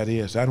 whatever that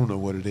is, I don't know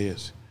what it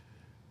is.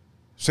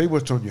 Say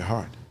what's on your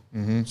heart.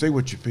 Mm-hmm. Say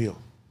what you feel.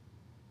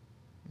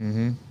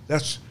 Mm-hmm.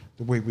 That's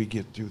the way we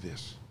get through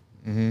this.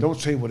 Mm-hmm. Don't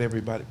say what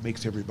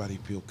makes everybody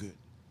feel good.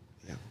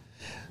 Yeah.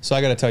 So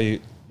I got to tell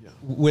you,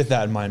 with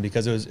that in mind,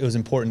 because it was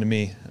important to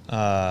me,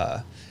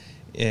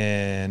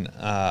 and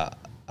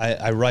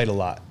I write a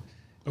lot.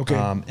 Okay.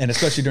 And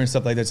especially during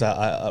stuff like this,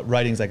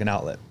 writing's like an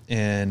outlet.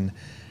 And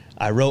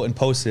I wrote and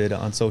posted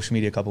on social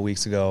media a couple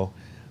weeks ago,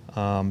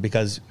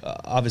 because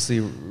obviously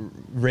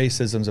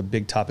racism is a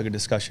big topic of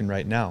discussion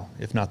right now,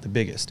 if not the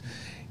biggest.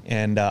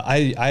 And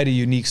I had a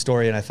unique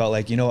story, and I felt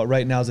like,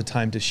 right now is the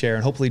time to share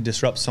and hopefully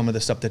disrupt some of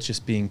the stuff that's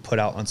just being put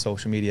out on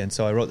social media. And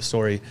so I wrote the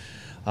story.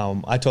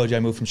 I told you I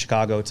moved from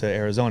Chicago to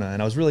Arizona,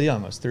 and I was really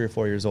young. I was 3 or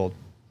 4 years old.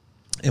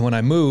 And when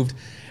I moved,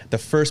 the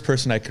first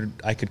person I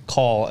could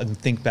call and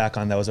think back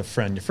on that was a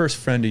friend, your first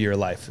friend of your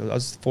life. I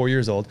was 4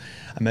 years old.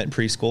 I met in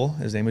preschool.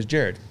 His name was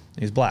Jared.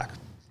 He was black.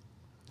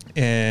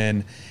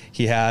 And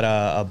he had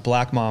a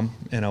black mom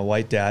and a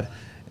white dad,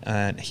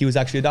 and he was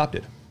actually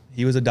adopted.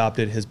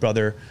 His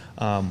brother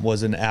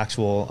was an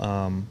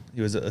actual,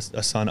 he was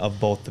a son of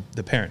both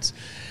the parents.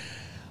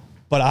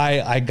 But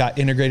I got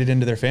integrated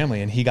into their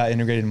family, and he got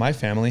integrated in my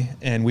family,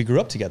 and we grew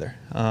up together.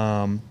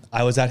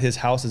 I was at his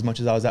house as much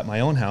as I was at my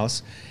own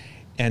house.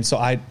 And so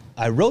I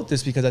wrote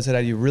this because I said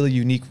I had a really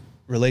unique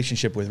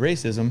relationship with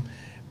racism,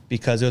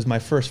 because it was my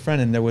first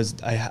friend, and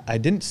I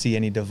didn't see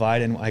any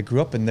divide, and I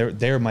grew up, and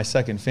they were my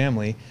second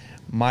family.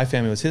 My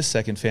family was his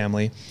second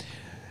family.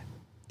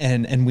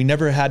 And we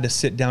never had to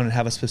sit down and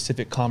have a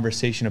specific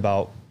conversation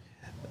about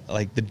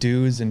like the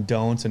do's and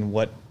don'ts and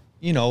what,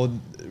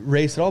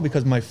 race at all,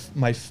 because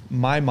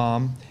my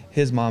mom,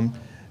 his mom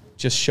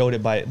just showed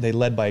it they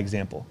led by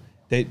example.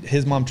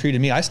 His mom treated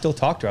me, I still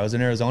talk to her. I was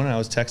in Arizona, and I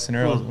was texting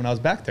her when I was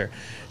back there.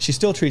 She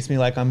still treats me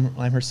like I'm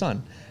her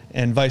son,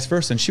 and vice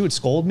versa. And she would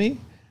scold me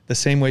the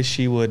same way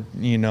she would,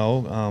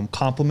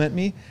 compliment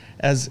me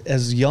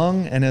as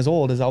young and as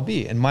old as I'll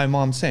be. And my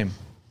mom, same.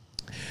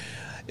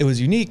 It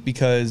was unique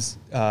because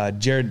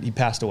Jared, he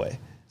passed away.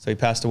 So he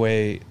passed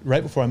away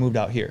right before I moved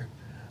out here.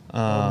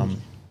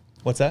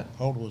 What's that?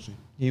 How old was he?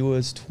 He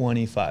was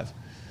 25.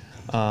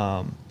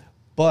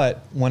 But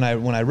when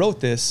I wrote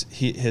this,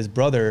 his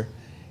brother,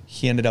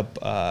 he ended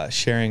up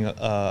sharing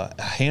a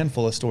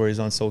handful of stories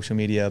on social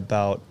media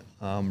about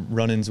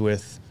run-ins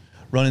with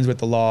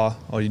the law.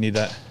 Oh, you need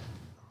that?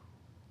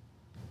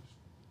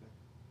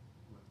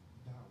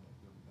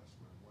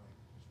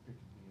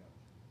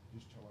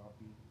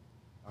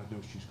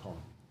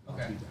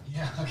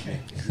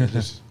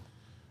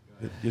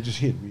 You just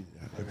hit me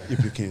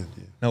if you can.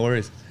 Yeah. No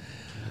worries.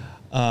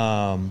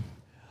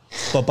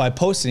 But by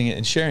posting it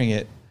and sharing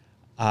it,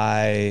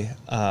 I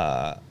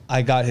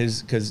got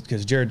his,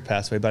 because Jared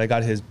passed away, but I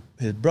got his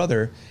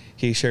brother.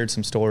 He shared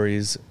some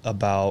stories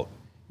about,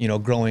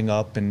 growing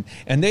up, and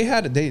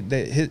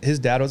his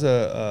dad was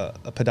a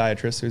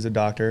podiatrist, who was a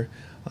doctor,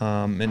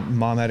 and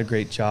mom had a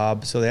great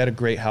job, so they had a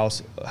great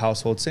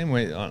household. Same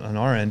way on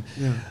our end.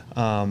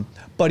 Yeah.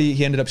 But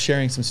he ended up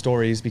sharing some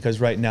stories,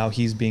 because right now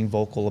he's being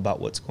vocal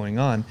about what's going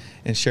on,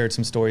 and shared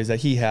some stories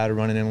that he had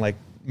running in, like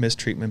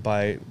mistreatment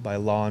by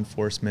law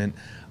enforcement,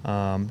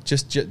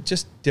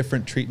 just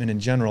different treatment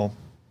in general.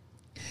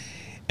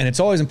 And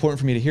it's always important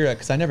for me to hear that,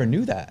 because I never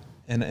knew that.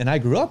 And I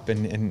grew up,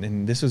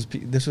 and this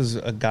was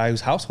a guy whose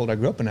household I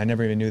grew up in. I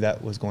never even knew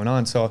that was going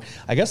on. So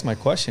I guess my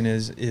question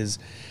is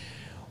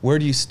where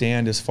do you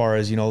stand as far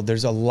as,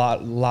 there's a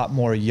lot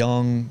more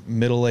young,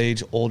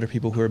 middle-aged, older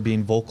people who are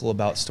being vocal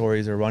about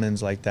stories or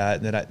run-ins like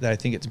that I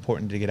think it's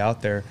important to get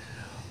out there.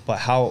 But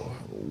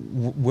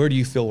where do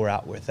you feel we're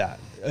at with that,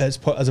 as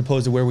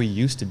opposed to where we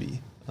used to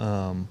be,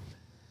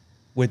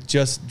 with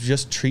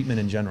just treatment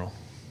in general?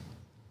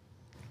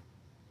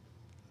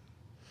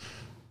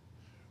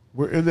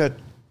 We're in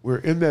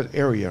that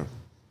area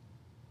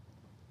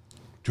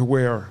to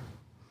where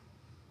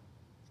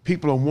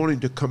people are wanting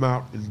to come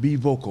out and be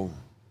vocal.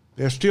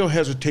 There's still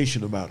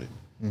hesitation about it,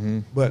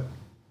 but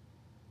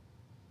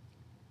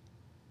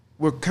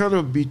we're kind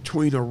of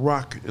between a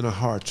rock and a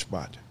hard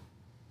spot.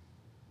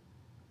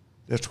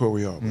 That's where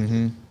we are,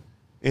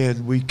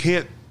 and we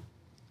can't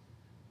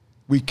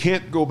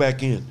go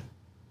back in.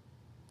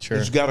 Sure,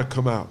 it's got to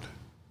come out.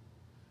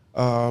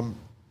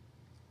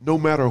 No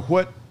matter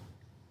what.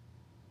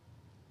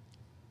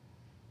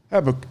 I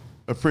have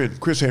a friend,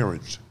 Chris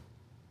Ahrens.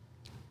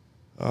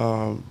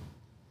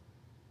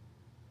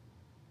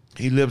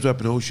 He lives up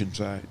in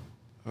Oceanside.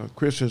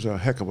 Chris is a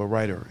heck of a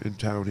writer in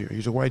town here.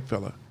 He's a white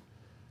fella.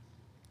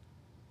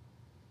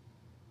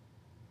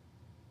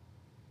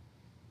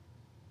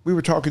 We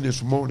were talking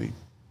this morning.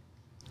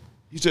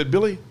 He said,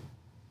 Billy,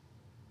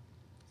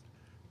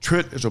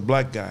 Trent is a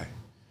black guy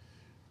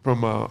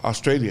from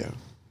Australia.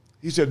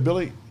 He said,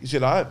 Billy,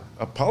 I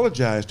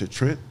apologize to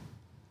Trent.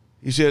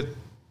 He said,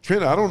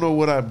 Trent, I don't know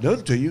what I've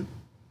done to you.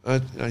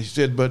 I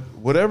said, but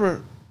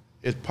whatever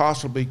it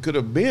possibly could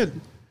have been,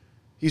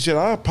 he said,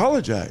 I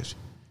apologize.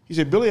 He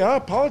said, Billy, I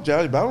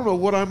apologize, but I don't know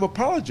what I'm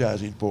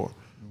apologizing for.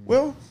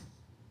 Well,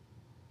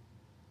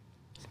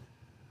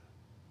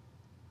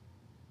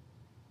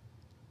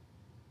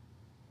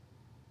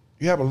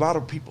 you have a lot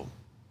of people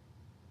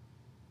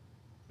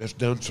that's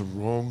done some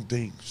wrong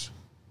things,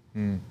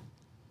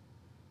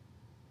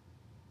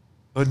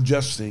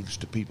 unjust things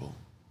to people.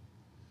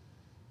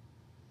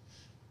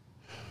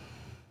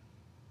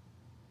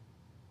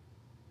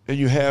 And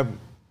you have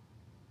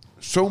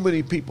so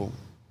many people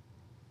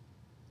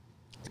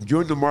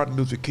during the Martin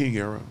Luther King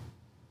era.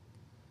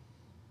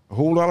 A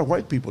whole lot of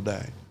white people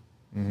died.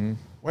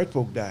 White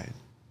folk died,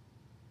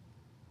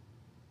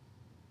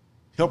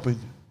 helping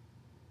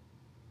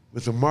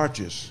with the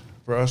marches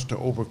for us to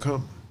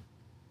overcome.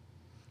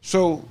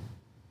 So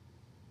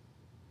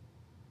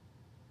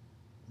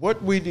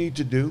what we need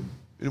to do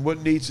and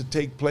what needs to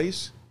take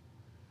place,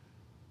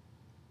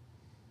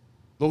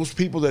 those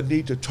people that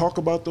need to talk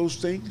about those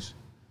things,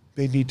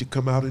 they need to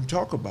come out and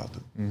talk about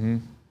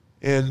them.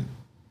 And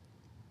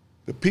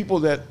the people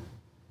that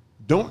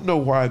don't know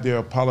why they're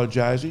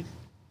apologizing,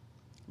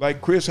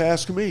 like Chris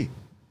asked me,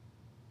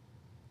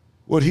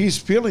 what he's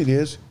feeling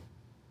is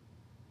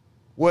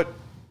what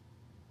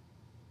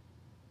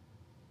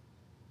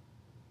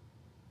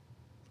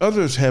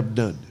others have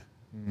done.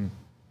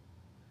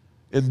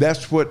 And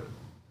that's what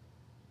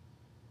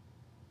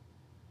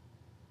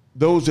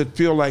those that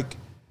feel like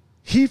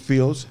he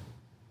feels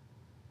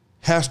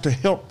has to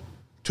help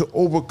to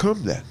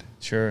overcome that.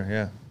 Sure,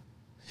 yeah.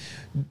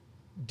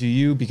 Do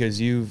you,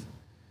 because you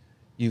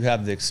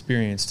have the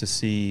experience to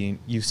see,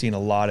 you've seen a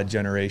lot of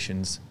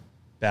generations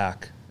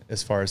back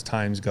as far as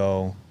times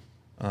go,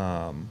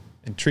 and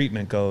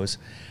treatment goes,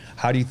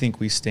 how do you think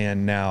we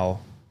stand now,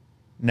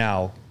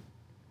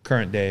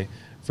 current day,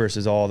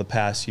 versus all the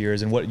past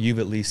years, and what you've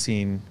at least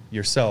seen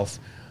yourself?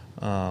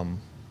 Well,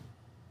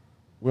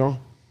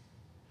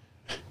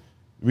 to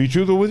be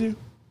truthful with you,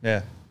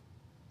 yeah,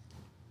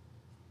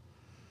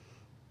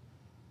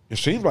 it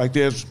seems like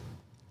there's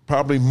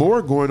probably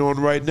more going on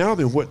right now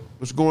than what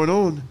was going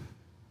on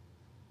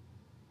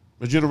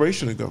a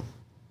generation ago.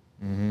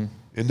 And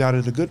not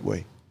in a good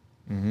way.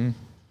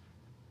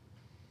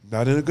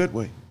 Not in a good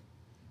way.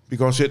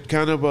 Because it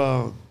kind of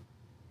a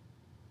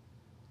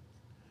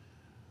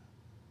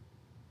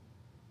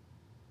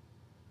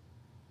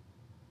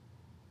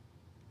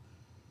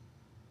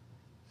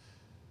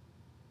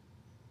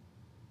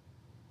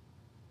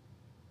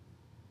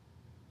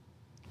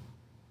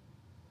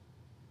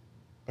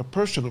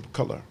person of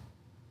color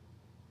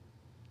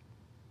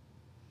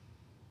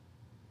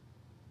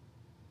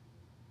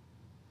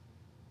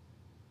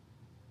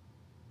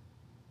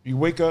you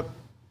wake up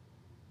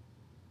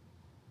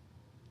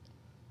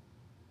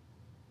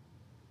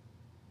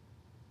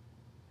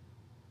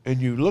and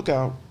you look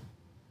out,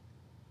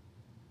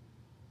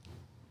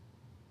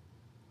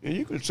 and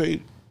you can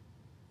say,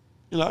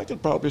 I can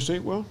probably say,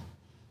 well,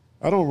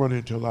 I don't run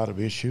into a lot of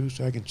issues.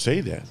 I can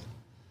say that.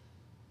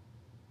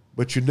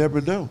 But you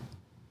never know.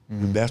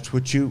 Mm-hmm. And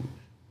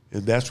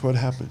that's what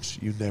happens.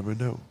 You never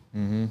know.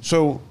 Mm-hmm.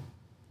 So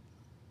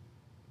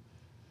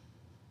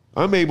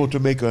I'm able to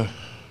make a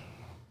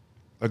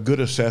good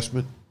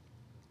assessment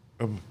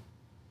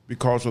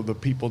because of the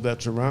people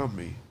that's around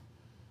me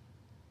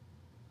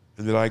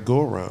and that I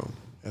go around.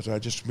 As I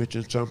just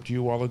mentioned some to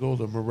you a while ago,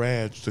 the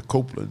Murads, the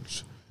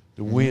Copelands,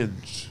 the mm-hmm.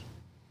 Winds,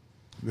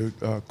 the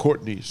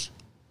Courtneys.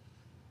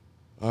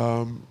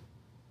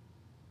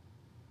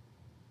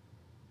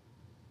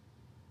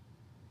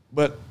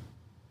 But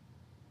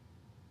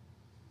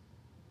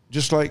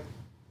just like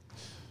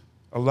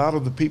a lot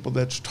of the people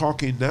that's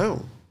talking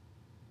now,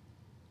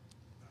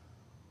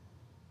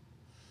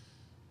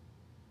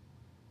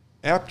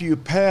 after you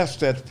pass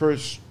that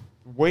first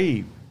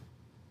wave,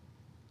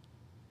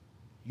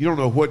 you don't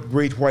know what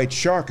great white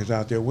shark is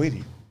out there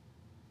waiting.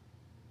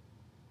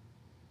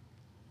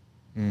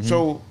 Mm-hmm.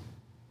 So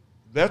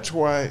that's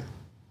why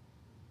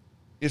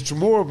it's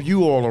more of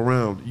you all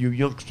around, you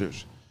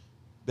youngsters,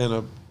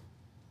 than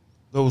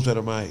those that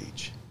are my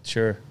age.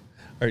 Sure.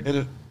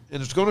 And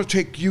it's going to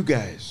take you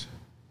guys.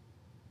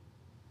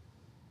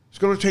 It's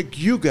going to take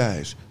you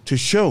guys to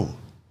show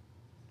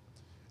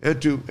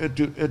and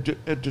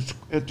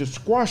to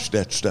squash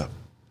that stuff.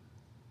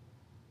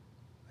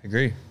 I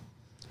agree.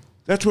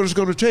 That's what it's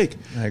going to take.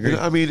 I agree.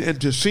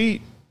 And to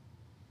see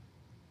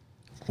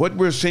what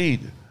we're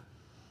seeing,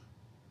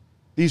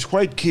 these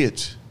white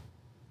kids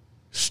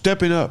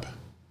stepping up.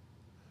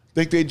 I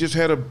think they just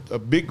had a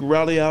big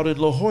rally out in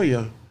La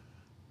Jolla.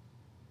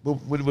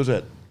 When was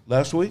that?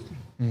 Last week?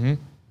 Mm-hmm.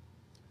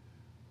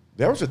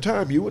 There was a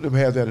time you wouldn't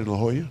have had that in La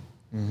Jolla.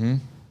 Mm-hmm.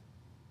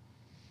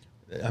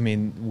 I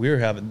mean,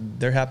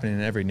 they're happening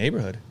in every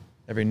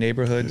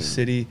neighborhood,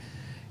 city.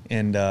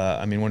 And,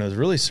 when it was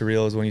really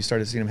surreal is when you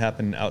started seeing them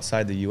happen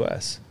outside the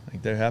U.S.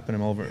 Like they're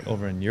happening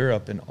over in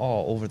Europe and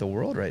all over the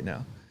world right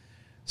now.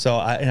 So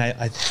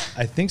I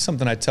think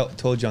something I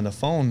told you on the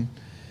phone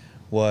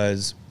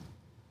was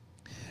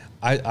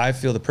I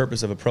feel the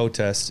purpose of a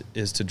protest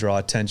is to draw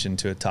attention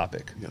to a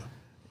topic. Yeah.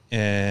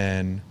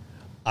 And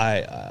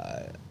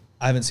I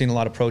haven't seen a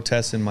lot of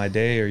protests in my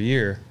day or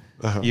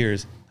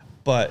years,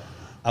 but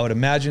I would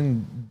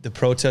imagine the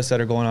protests that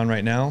are going on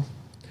right now,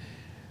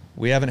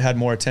 we haven't had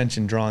more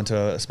attention drawn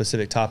to a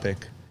specific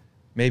topic,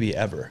 maybe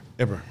ever.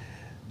 Ever.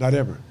 Not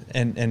ever.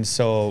 And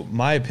so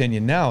my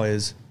opinion now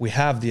is we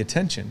have the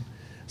attention.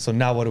 So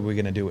now what are we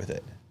going to do with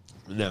it?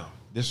 Now,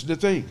 this is the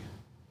thing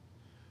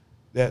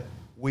that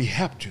we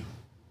have to.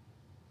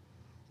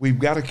 We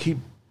got to keep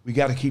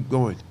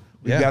going.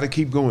 We've got to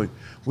keep going.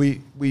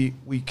 We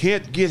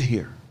can't get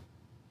here.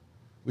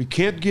 We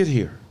can't get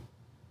here.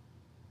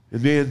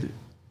 And then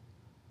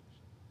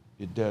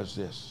it does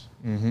this.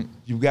 Mm-hmm.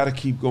 You've got to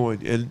keep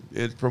going. And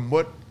from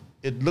what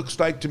it looks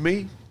like to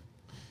me,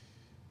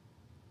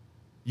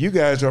 you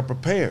guys are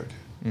prepared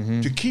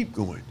mm-hmm. to keep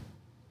going.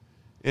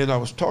 And I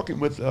was talking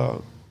with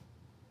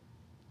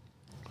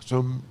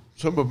some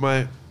of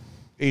my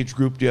age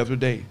group the other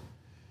day.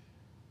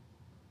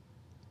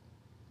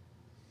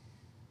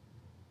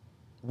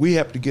 We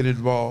have to get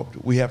involved.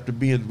 We have to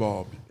be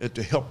involved and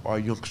to help our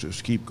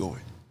youngsters keep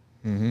going.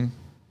 Mm-hmm.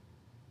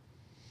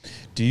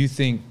 Do you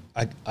think,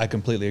 I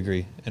completely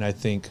agree. And I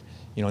think,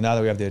 now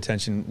that we have the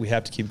attention, we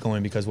have to keep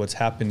going because what's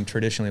happened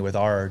traditionally with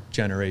our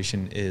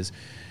generation is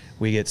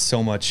we get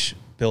so much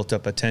built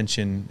up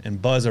attention and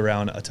buzz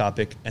around a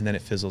topic and then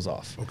it fizzles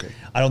off. Okay.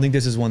 I don't think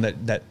this is one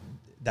that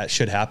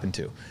should happen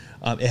to.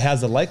 It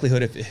has the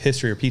likelihood if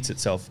history repeats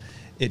itself,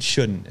 it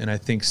shouldn't. And I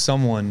think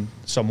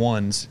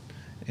someone's,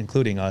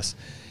 including us,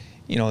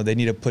 they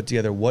need to put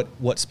together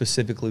what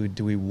specifically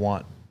do we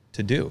want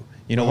to do.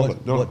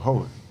 Hold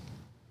on.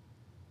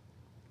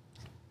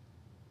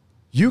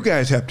 You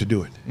guys have to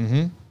do it.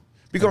 Mm-hmm.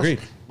 Because, agreed.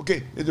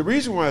 Okay, and the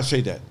reason why I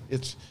say that,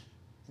 it's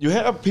you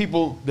have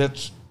people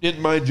that's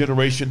in my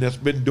generation that's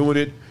been doing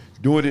it,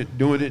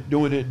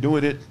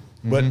 mm-hmm.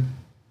 but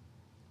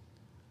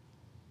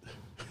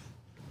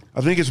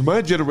I think it's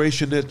my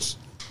generation that's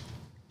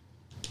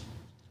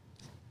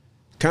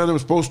kind of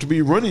supposed to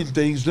be running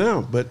things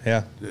now, but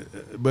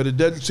it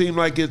doesn't seem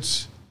like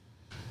it's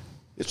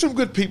some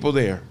good people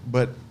there.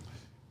 But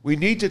we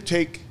need to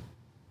take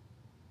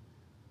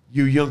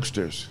you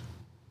youngsters,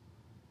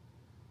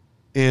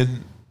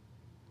 and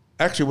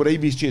actually, what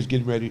ABC is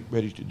getting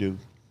ready to do,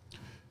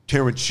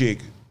 Terrence Shigg.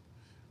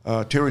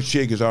 Terrence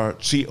Shigg is our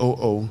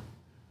COO,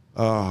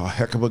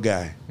 heck of a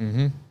guy.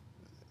 Mm-hmm.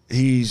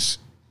 He's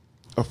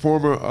a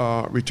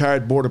former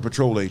retired Border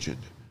Patrol agent.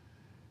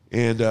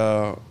 And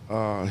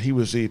he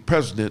was the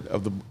president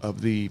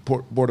of the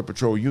Border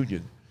Patrol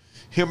Union.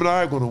 Him and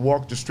I are going to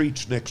walk the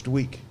streets next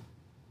week.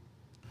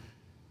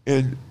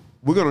 And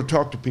we're going to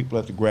talk to people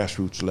at the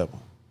grassroots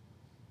level.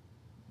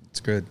 That's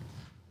good.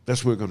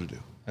 That's what we're going to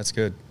do. That's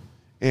good.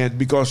 And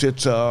because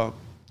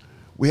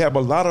we have a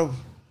lot of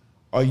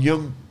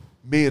young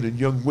men and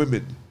young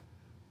women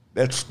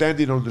that's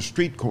standing on the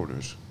street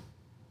corners,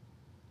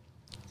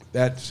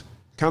 that's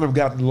kind of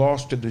gotten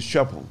lost in the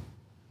shuffle,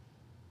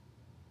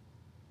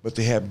 but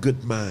they have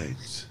good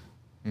minds.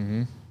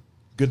 Mm-hmm.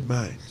 Good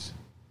minds.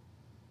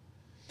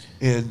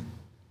 And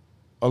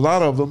a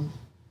lot of them,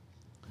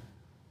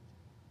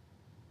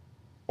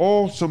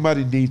 all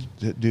somebody needs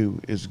to do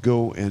is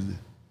go and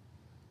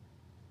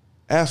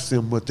ask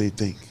them what they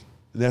think.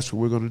 And that's what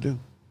we're going to do.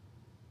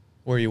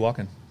 Where are you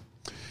walking?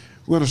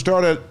 We're going to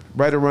start at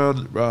right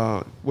around,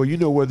 well, you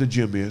know where the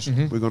gym is.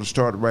 Mm-hmm. We're going to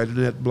start right in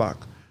that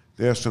block.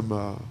 There's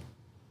some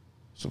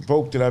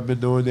folk that I've been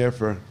knowing there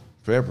for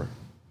forever.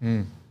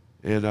 Mm.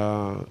 And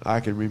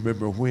I can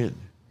remember when.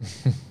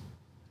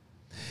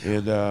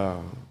 And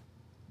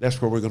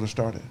that's where we're going to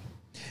start at.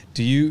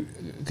 Do you,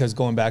 because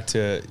going back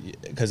to,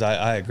 because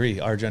I agree,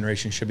 our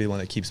generation should be the one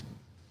that keeps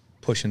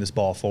pushing this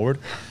ball forward.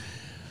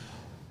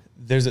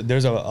 There's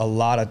a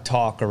lot of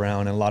talk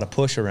around and a lot of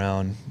push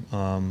around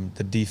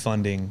the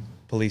defunding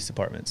police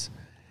departments.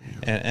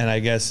 And I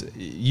guess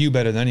you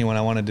better than anyone,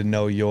 I wanted to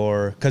know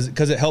your,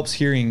 because it helps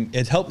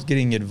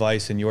getting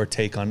advice and your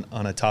take on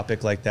a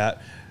topic like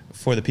that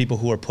for the people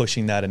who are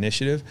pushing that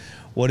initiative.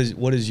 What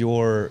is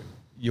your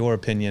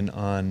opinion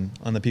on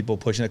the people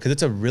pushing it? Because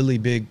it's a really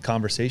big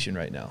conversation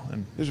right now.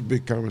 It's a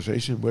big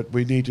conversation. What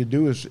we need to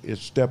do is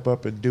step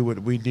up and do what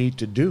we need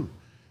to do.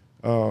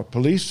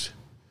 Police,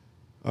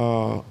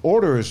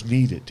 order is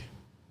needed.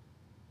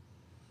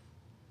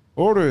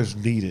 Order is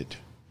needed.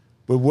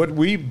 But what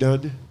we've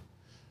done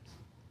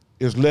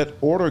is let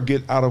order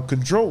get out of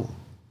control.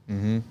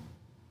 Mm-hmm.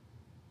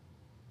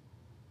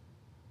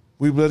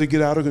 We've let it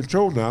get out of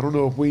control now. I don't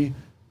know if we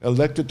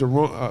elected the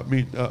wrong,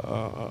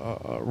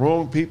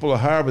 wrong people or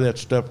however that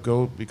stuff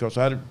goes, because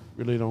I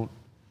really don't.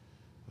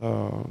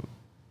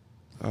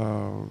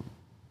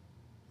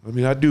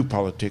 I do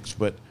politics,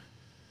 but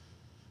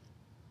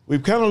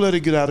we've kind of let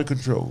it get out of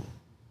control.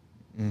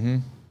 Mm-hmm.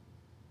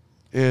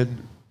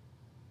 And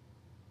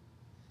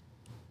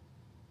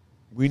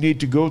we need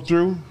to go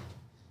through,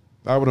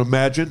 I would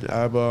imagine,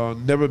 I've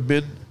never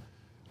been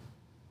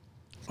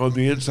on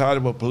the inside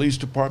of a police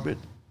department.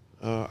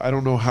 I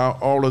don't know how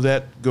all of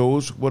that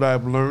goes. What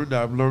I've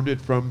learned it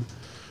from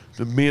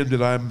the men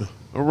that I'm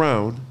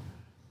around.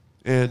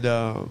 And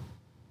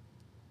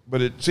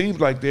but it seems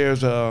like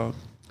there's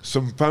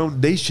some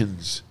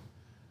foundations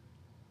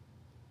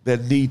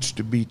that needs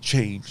to be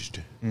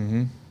changed.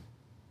 Mm-hmm.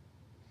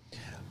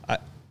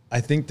 I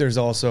think there's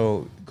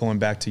also, going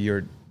back to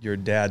your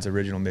dad's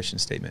original mission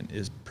statement,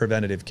 is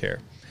preventative care.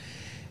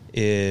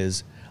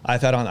 I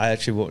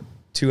actually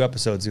 2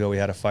 episodes ago we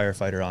had a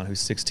firefighter on who's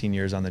 16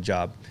 years on the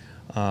job.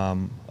 A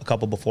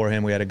couple before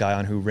him, we had a guy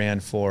on who ran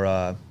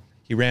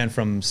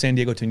from San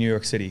Diego to New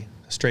York City,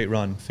 a straight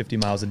run, 50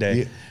 miles a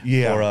day.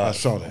 Yeah, for, I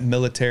saw that.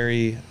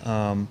 Military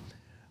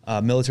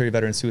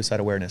veteran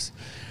suicide awareness.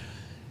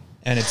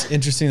 And it's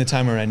interesting the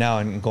time we're right now,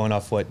 and going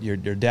off what your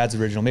dad's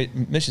original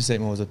mission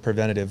statement was with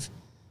preventative,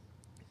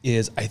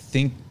 is, I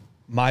think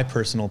my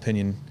personal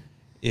opinion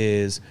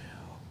is,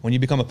 when you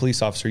become a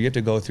police officer, you have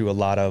to go through a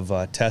lot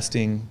of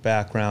testing,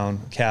 background,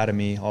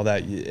 academy, all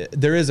that.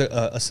 There is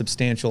a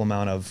substantial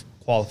amount of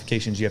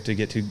qualifications you have to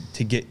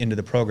get into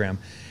the program.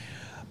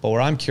 But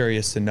where I'm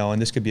curious to know,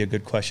 and this could be a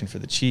good question for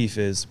the chief,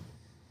 is,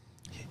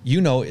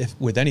 if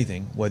with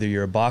anything, whether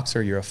you're a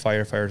boxer, you're a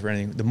firefighter, or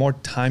anything, the more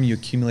time you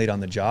accumulate on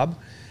the job,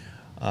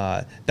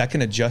 that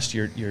can adjust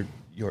your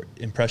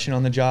impression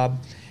on the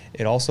job.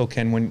 It also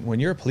can,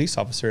 when you're a police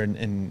officer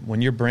and when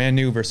you're brand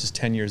new versus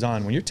 10 years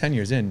on, when you're 10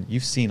 years in,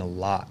 you've seen a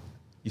lot.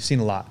 You've seen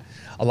a lot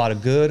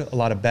of good, a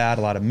lot of bad,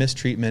 a lot of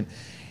mistreatment,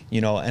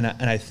 and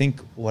I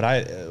think what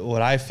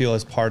I feel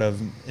as part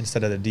of,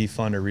 instead of the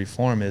defund or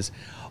reform, is,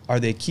 are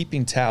they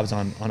keeping tabs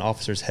on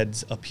officers'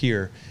 heads up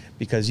here?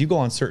 Because you go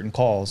on certain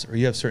calls or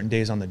you have certain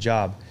days on the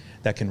job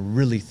that can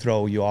really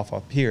throw you off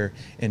up here.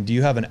 And do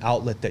you have an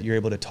outlet that you're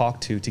able to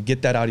talk to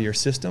get that out of your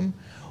system?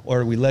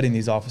 Or are we letting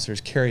these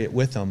officers carry it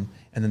with them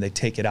and then they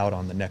take it out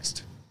on the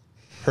next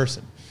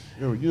person?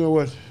 You know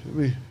what?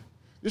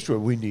 This is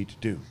what we need to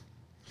do.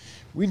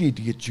 We need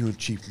to get you and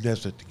Chief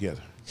Nesbitt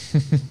together.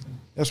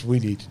 That's what we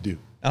need to do.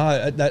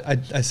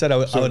 I said I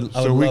would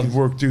so we can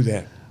work through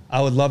that.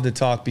 I would love to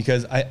talk,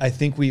 because I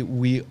think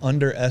we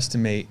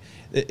underestimate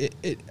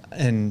it,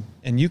 and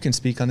you can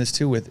speak on this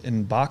too.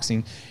 In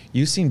boxing,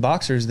 you've seen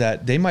boxers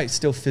that they might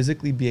still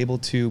physically be able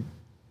to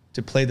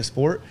play the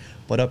sport,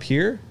 but up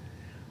here,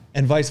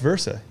 and vice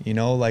versa.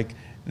 Like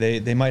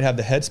they might have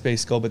the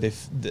headspace go, but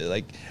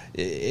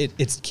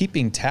it's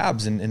keeping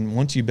tabs. And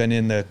once you've been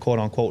in the quote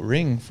unquote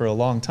ring for a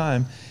long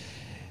time,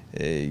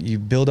 you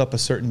build up a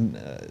certain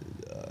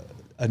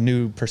a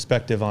new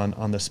perspective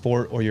on the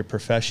sport or your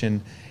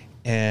profession.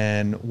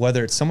 And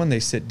whether it's someone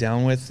they sit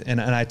down with, and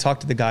I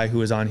talked to the guy who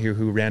was on here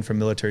who ran from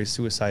military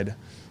suicide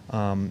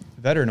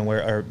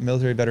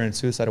military veteran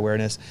suicide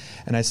awareness,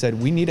 and I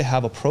said, we need to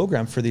have a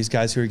program for these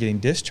guys who are getting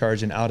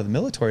discharged and out of the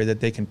military, that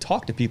they can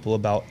talk to people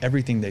about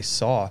everything they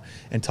saw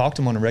and talk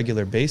to them on a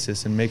regular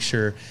basis, and make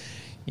sure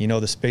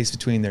the space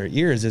between their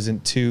ears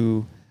isn't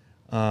too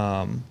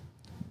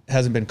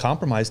hasn't been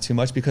compromised too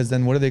much, because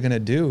then what are they going to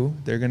do?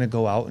 They're going to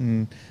go out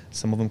and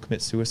some of them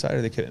commit suicide,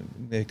 or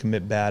they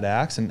commit bad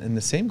acts. And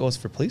the same goes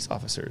for police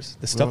officers.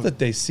 The stuff that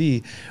they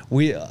see,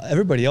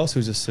 everybody else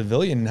who's a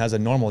civilian and has a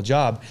normal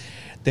job,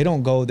 they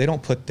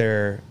don't put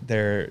their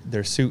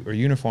suit or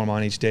uniform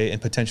on each day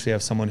and potentially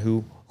have someone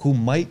who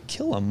might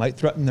kill them, might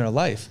threaten their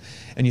life.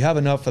 And you have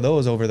enough of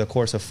those over the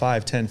course of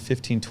 5, 10,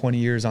 15, 20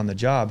 years on the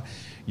job,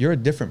 you're a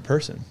different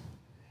person.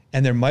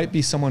 And there might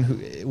be someone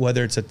who,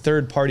 whether it's a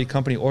third-party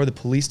company or the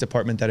police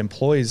department that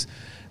employs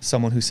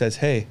someone who says,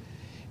 hey,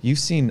 you've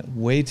seen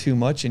way too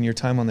much in your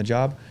time on the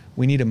job.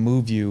 We need to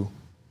move you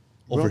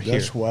over here.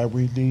 That's why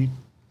we need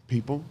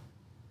people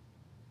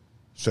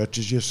such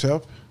as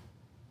yourself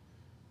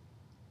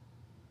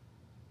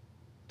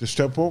to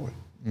step forward.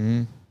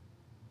 Mm-hmm.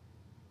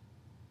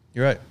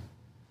 You're right.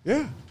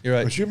 Yeah, you're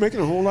right. But you're making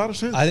a whole lot of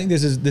sense. I think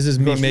this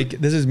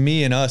is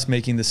me and us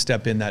making the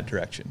step in that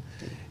direction.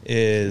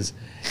 That's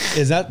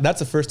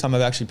the first time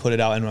I've actually put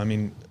it out, and I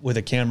mean, with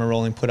a camera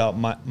rolling, put out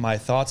my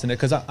thoughts in it,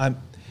 because I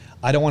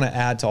don't want to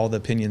add to all the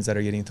opinions that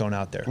are getting thrown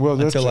out there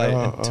until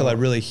I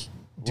really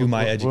do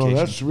my education.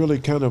 Well, that's really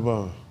kind of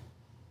I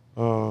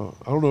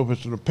don't know if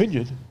it's an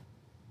opinion.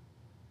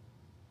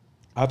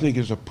 I think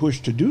it's a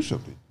push to do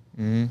something.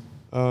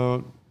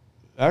 Mm-hmm.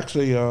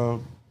 Actually, your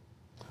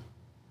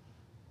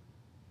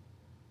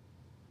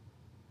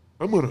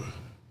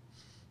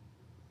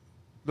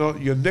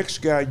next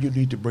guy you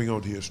need to bring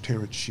on here is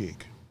Terrence Shigg.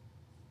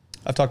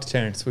 I've talked to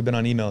Terrence. We've been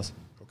on emails.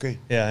 Okay.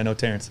 Yeah, I know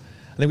Terrence.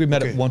 I think we've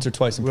met once or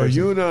twice in person.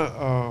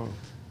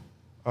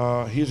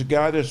 He's a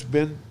guy that's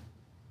been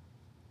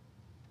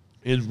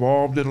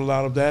involved in a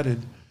lot of that,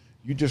 and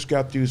you just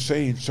got through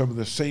saying some of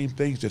the same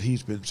things that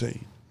he's been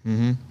saying.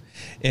 Mm-hmm.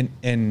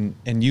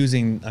 And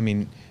using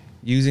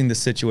the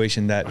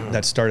situation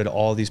that started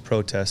all these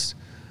protests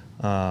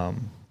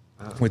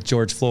with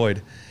George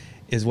Floyd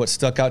is what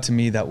stuck out to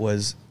me that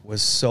was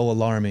so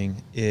alarming,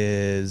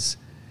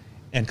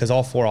 and because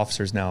all 4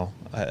 officers now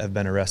have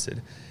been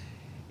arrested,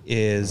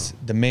 is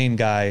the main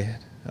guy,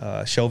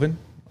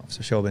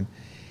 Officer Chauvin.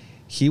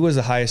 He was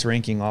the highest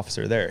ranking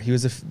officer there. He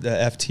was the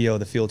FTO,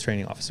 the field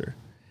training officer.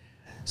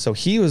 So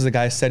he was the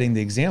guy setting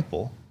the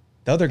example.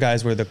 The other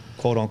guys were the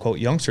quote unquote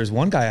youngsters.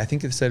 One guy, I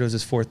think it said it was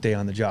his 4th day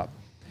on the job.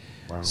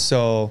 Wow.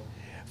 So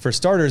for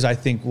starters, I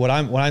think what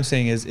I'm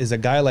saying is a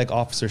guy like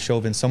Officer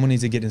Chauvin, someone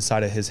needs to get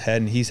inside of his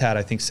head, and he's had,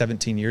 I think,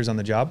 17 years on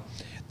the job.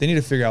 They need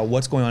to figure out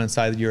what's going on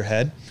inside your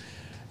head,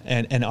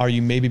 and are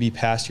you maybe be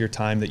past your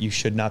time that you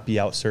should not be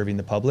out serving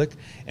the public?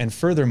 And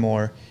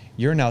furthermore,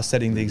 you're now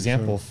setting the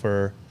example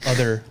for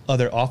other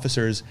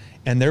officers,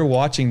 and they're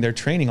watching their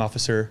training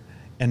officer,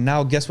 and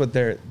now guess what?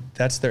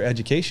 That's their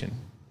education.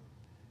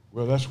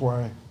 Well, that's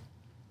why,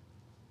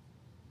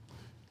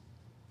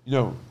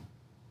 this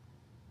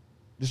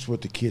is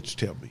what the kids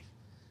tell me.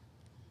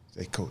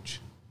 Say, Coach,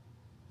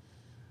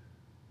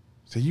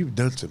 so you've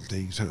done some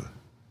things, huh?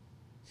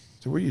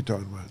 So what are you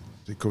talking about?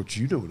 Say, Coach,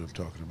 you know what I'm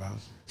talking about.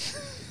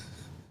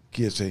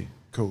 Kids say,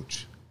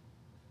 Coach,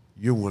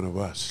 you're one of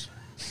us.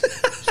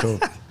 So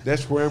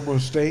that's where I'm going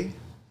to stay.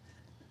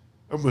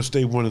 I'm going to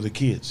stay one of the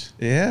kids.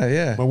 Yeah,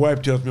 yeah. My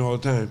wife tells me all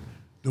the time,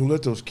 don't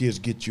let those kids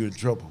get you in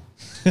trouble.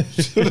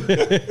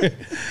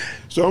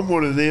 So I'm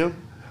one of them.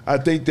 I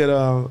think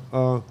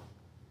that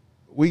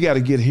we got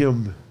to get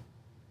him.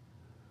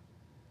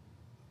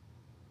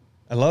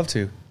 I love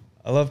to.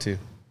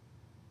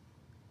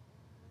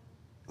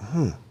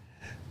 Huh.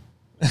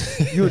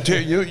 You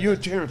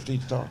and Terrence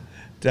need to talk.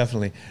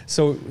 Definitely.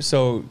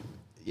 So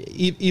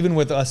even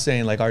with us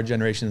saying like our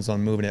generation is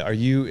on moving it,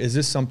 is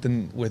this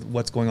something with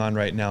what's going on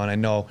right now? And I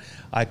know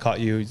I caught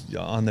you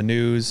on the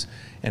news,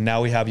 and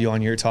now we have you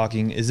on here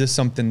talking. Is this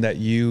something that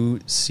you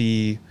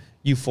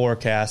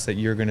forecast that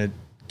you're going to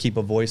keep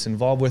a voice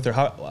involved with, or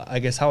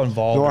how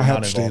involved? No, I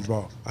have to stay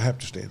involved. I have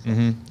to stay involved.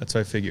 Mm-hmm. That's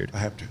what I figured. I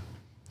have to.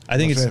 I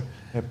think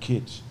have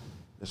kids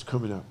that's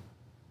coming up.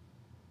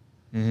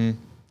 Mm-hmm.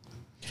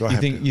 So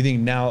you think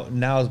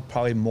now is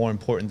probably more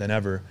important than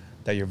ever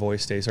that your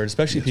voice stays heard,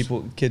 especially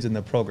kids in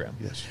the program.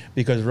 Yes.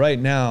 Because right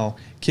now,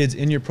 kids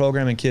in your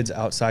program and kids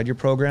outside your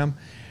program,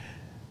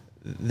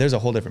 there's a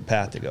whole different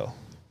path to go.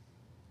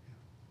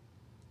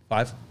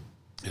 5?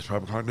 It's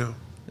 5 o'clock now.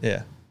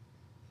 Yeah.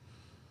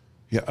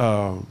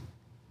 Yeah.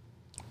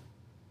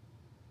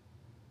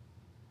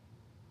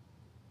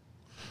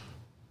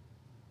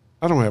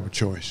 I don't have a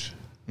choice.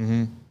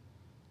 Mm-hmm.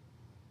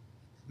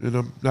 And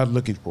I'm not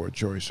looking for a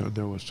choice. I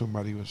know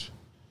somebody was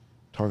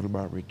talking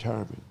about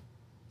retirement.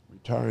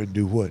 Retire and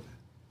do what?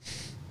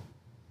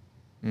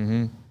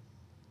 Mm-hmm.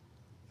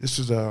 This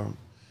is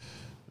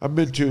I've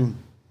been to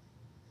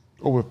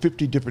over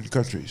 50 different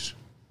countries,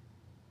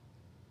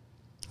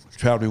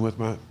 traveling with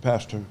my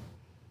pastor,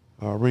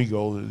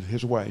 Ringo, and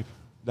his wife,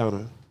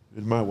 Donna,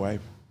 and my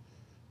wife,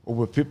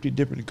 over 50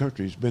 different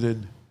countries, been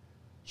in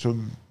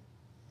some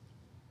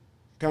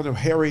kind of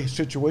hairy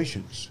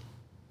situations.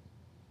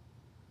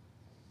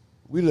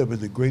 We live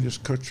in the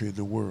greatest country in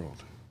the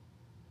world.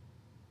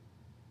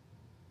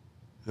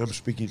 And I'm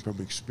speaking from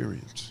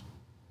experience.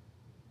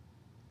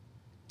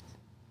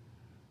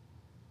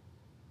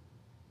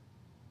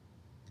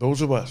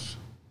 those of us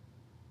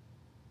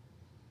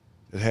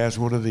that has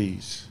one of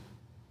these,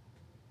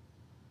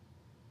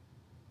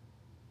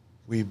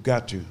 we've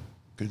got to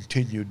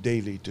continue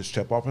daily to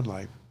step up in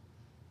life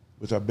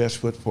with our best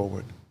foot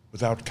forward,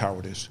 without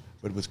cowardice,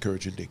 but with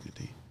courage and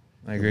dignity.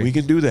 I agree. If we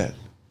can do that,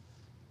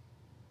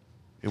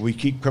 and we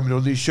keep coming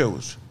on these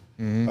shows.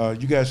 You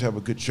guys have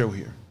a good show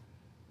here.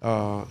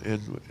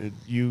 And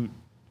you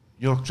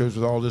youngsters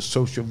with all this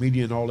social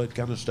media and all that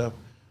kind of stuff,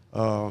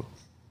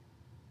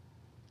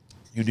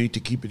 you need to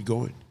keep it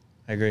going.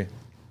 I agree.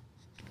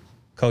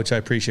 Coach, I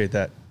appreciate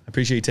that. I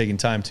appreciate you taking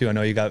time, too. I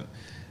know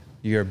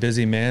you're a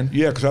busy man.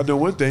 Yeah, because I know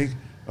one thing.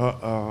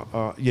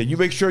 You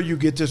make sure you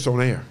get this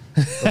on air.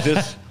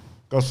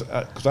 Because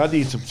I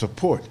need some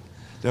support.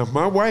 Now,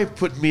 my wife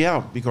put me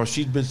out because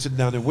she's been sitting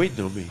down there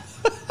waiting on me.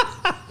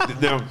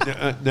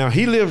 Now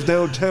he lives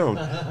downtown.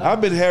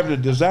 I've been having a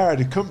desire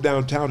to come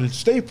downtown and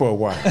stay for a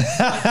while.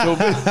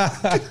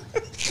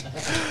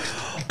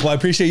 Well, I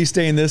appreciate you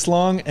staying this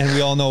long, and we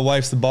all know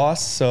wife's the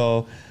boss.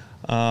 So,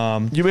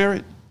 you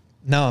married?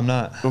 No, I'm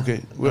not.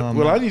 Okay.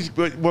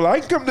 I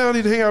can come down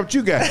and hang out with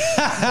you guys.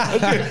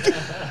 Okay.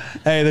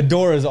 Hey, the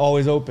door is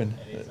always open.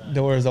 The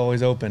door is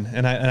always open,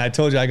 and I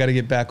told you I got to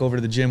get back over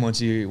to the gym once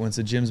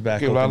the gym's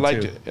back open. Well, I'd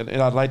like too. to,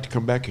 and I'd like to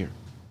come back here.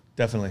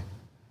 Definitely.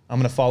 I'm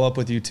going to follow up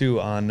with you,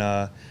 too, on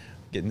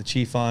getting the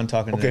Chief on,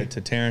 talking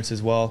to Terrence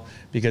as well,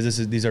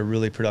 because these are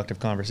really productive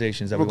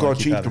conversations that we'll call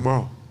Chief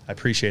tomorrow. I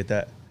appreciate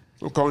that.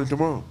 We'll call him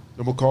tomorrow.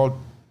 And we'll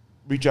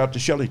reach out to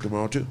Shelly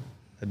tomorrow, too.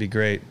 That'd be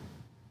great.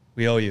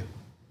 We owe you.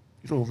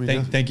 You know what I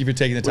mean? Thank you for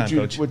taking the time,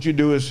 Coach. What you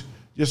do is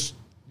just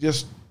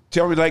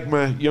tell me like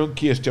my young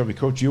kids tell me,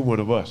 Coach, you're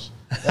one of us.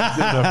 That's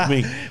good enough for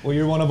me. Well,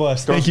 you're one of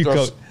us. Thank you,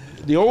 Coach.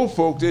 The old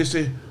folk, they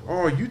say,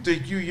 oh, you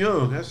think you're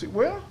young. I say,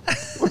 well.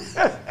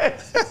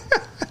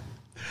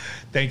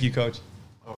 Thank you, Coach.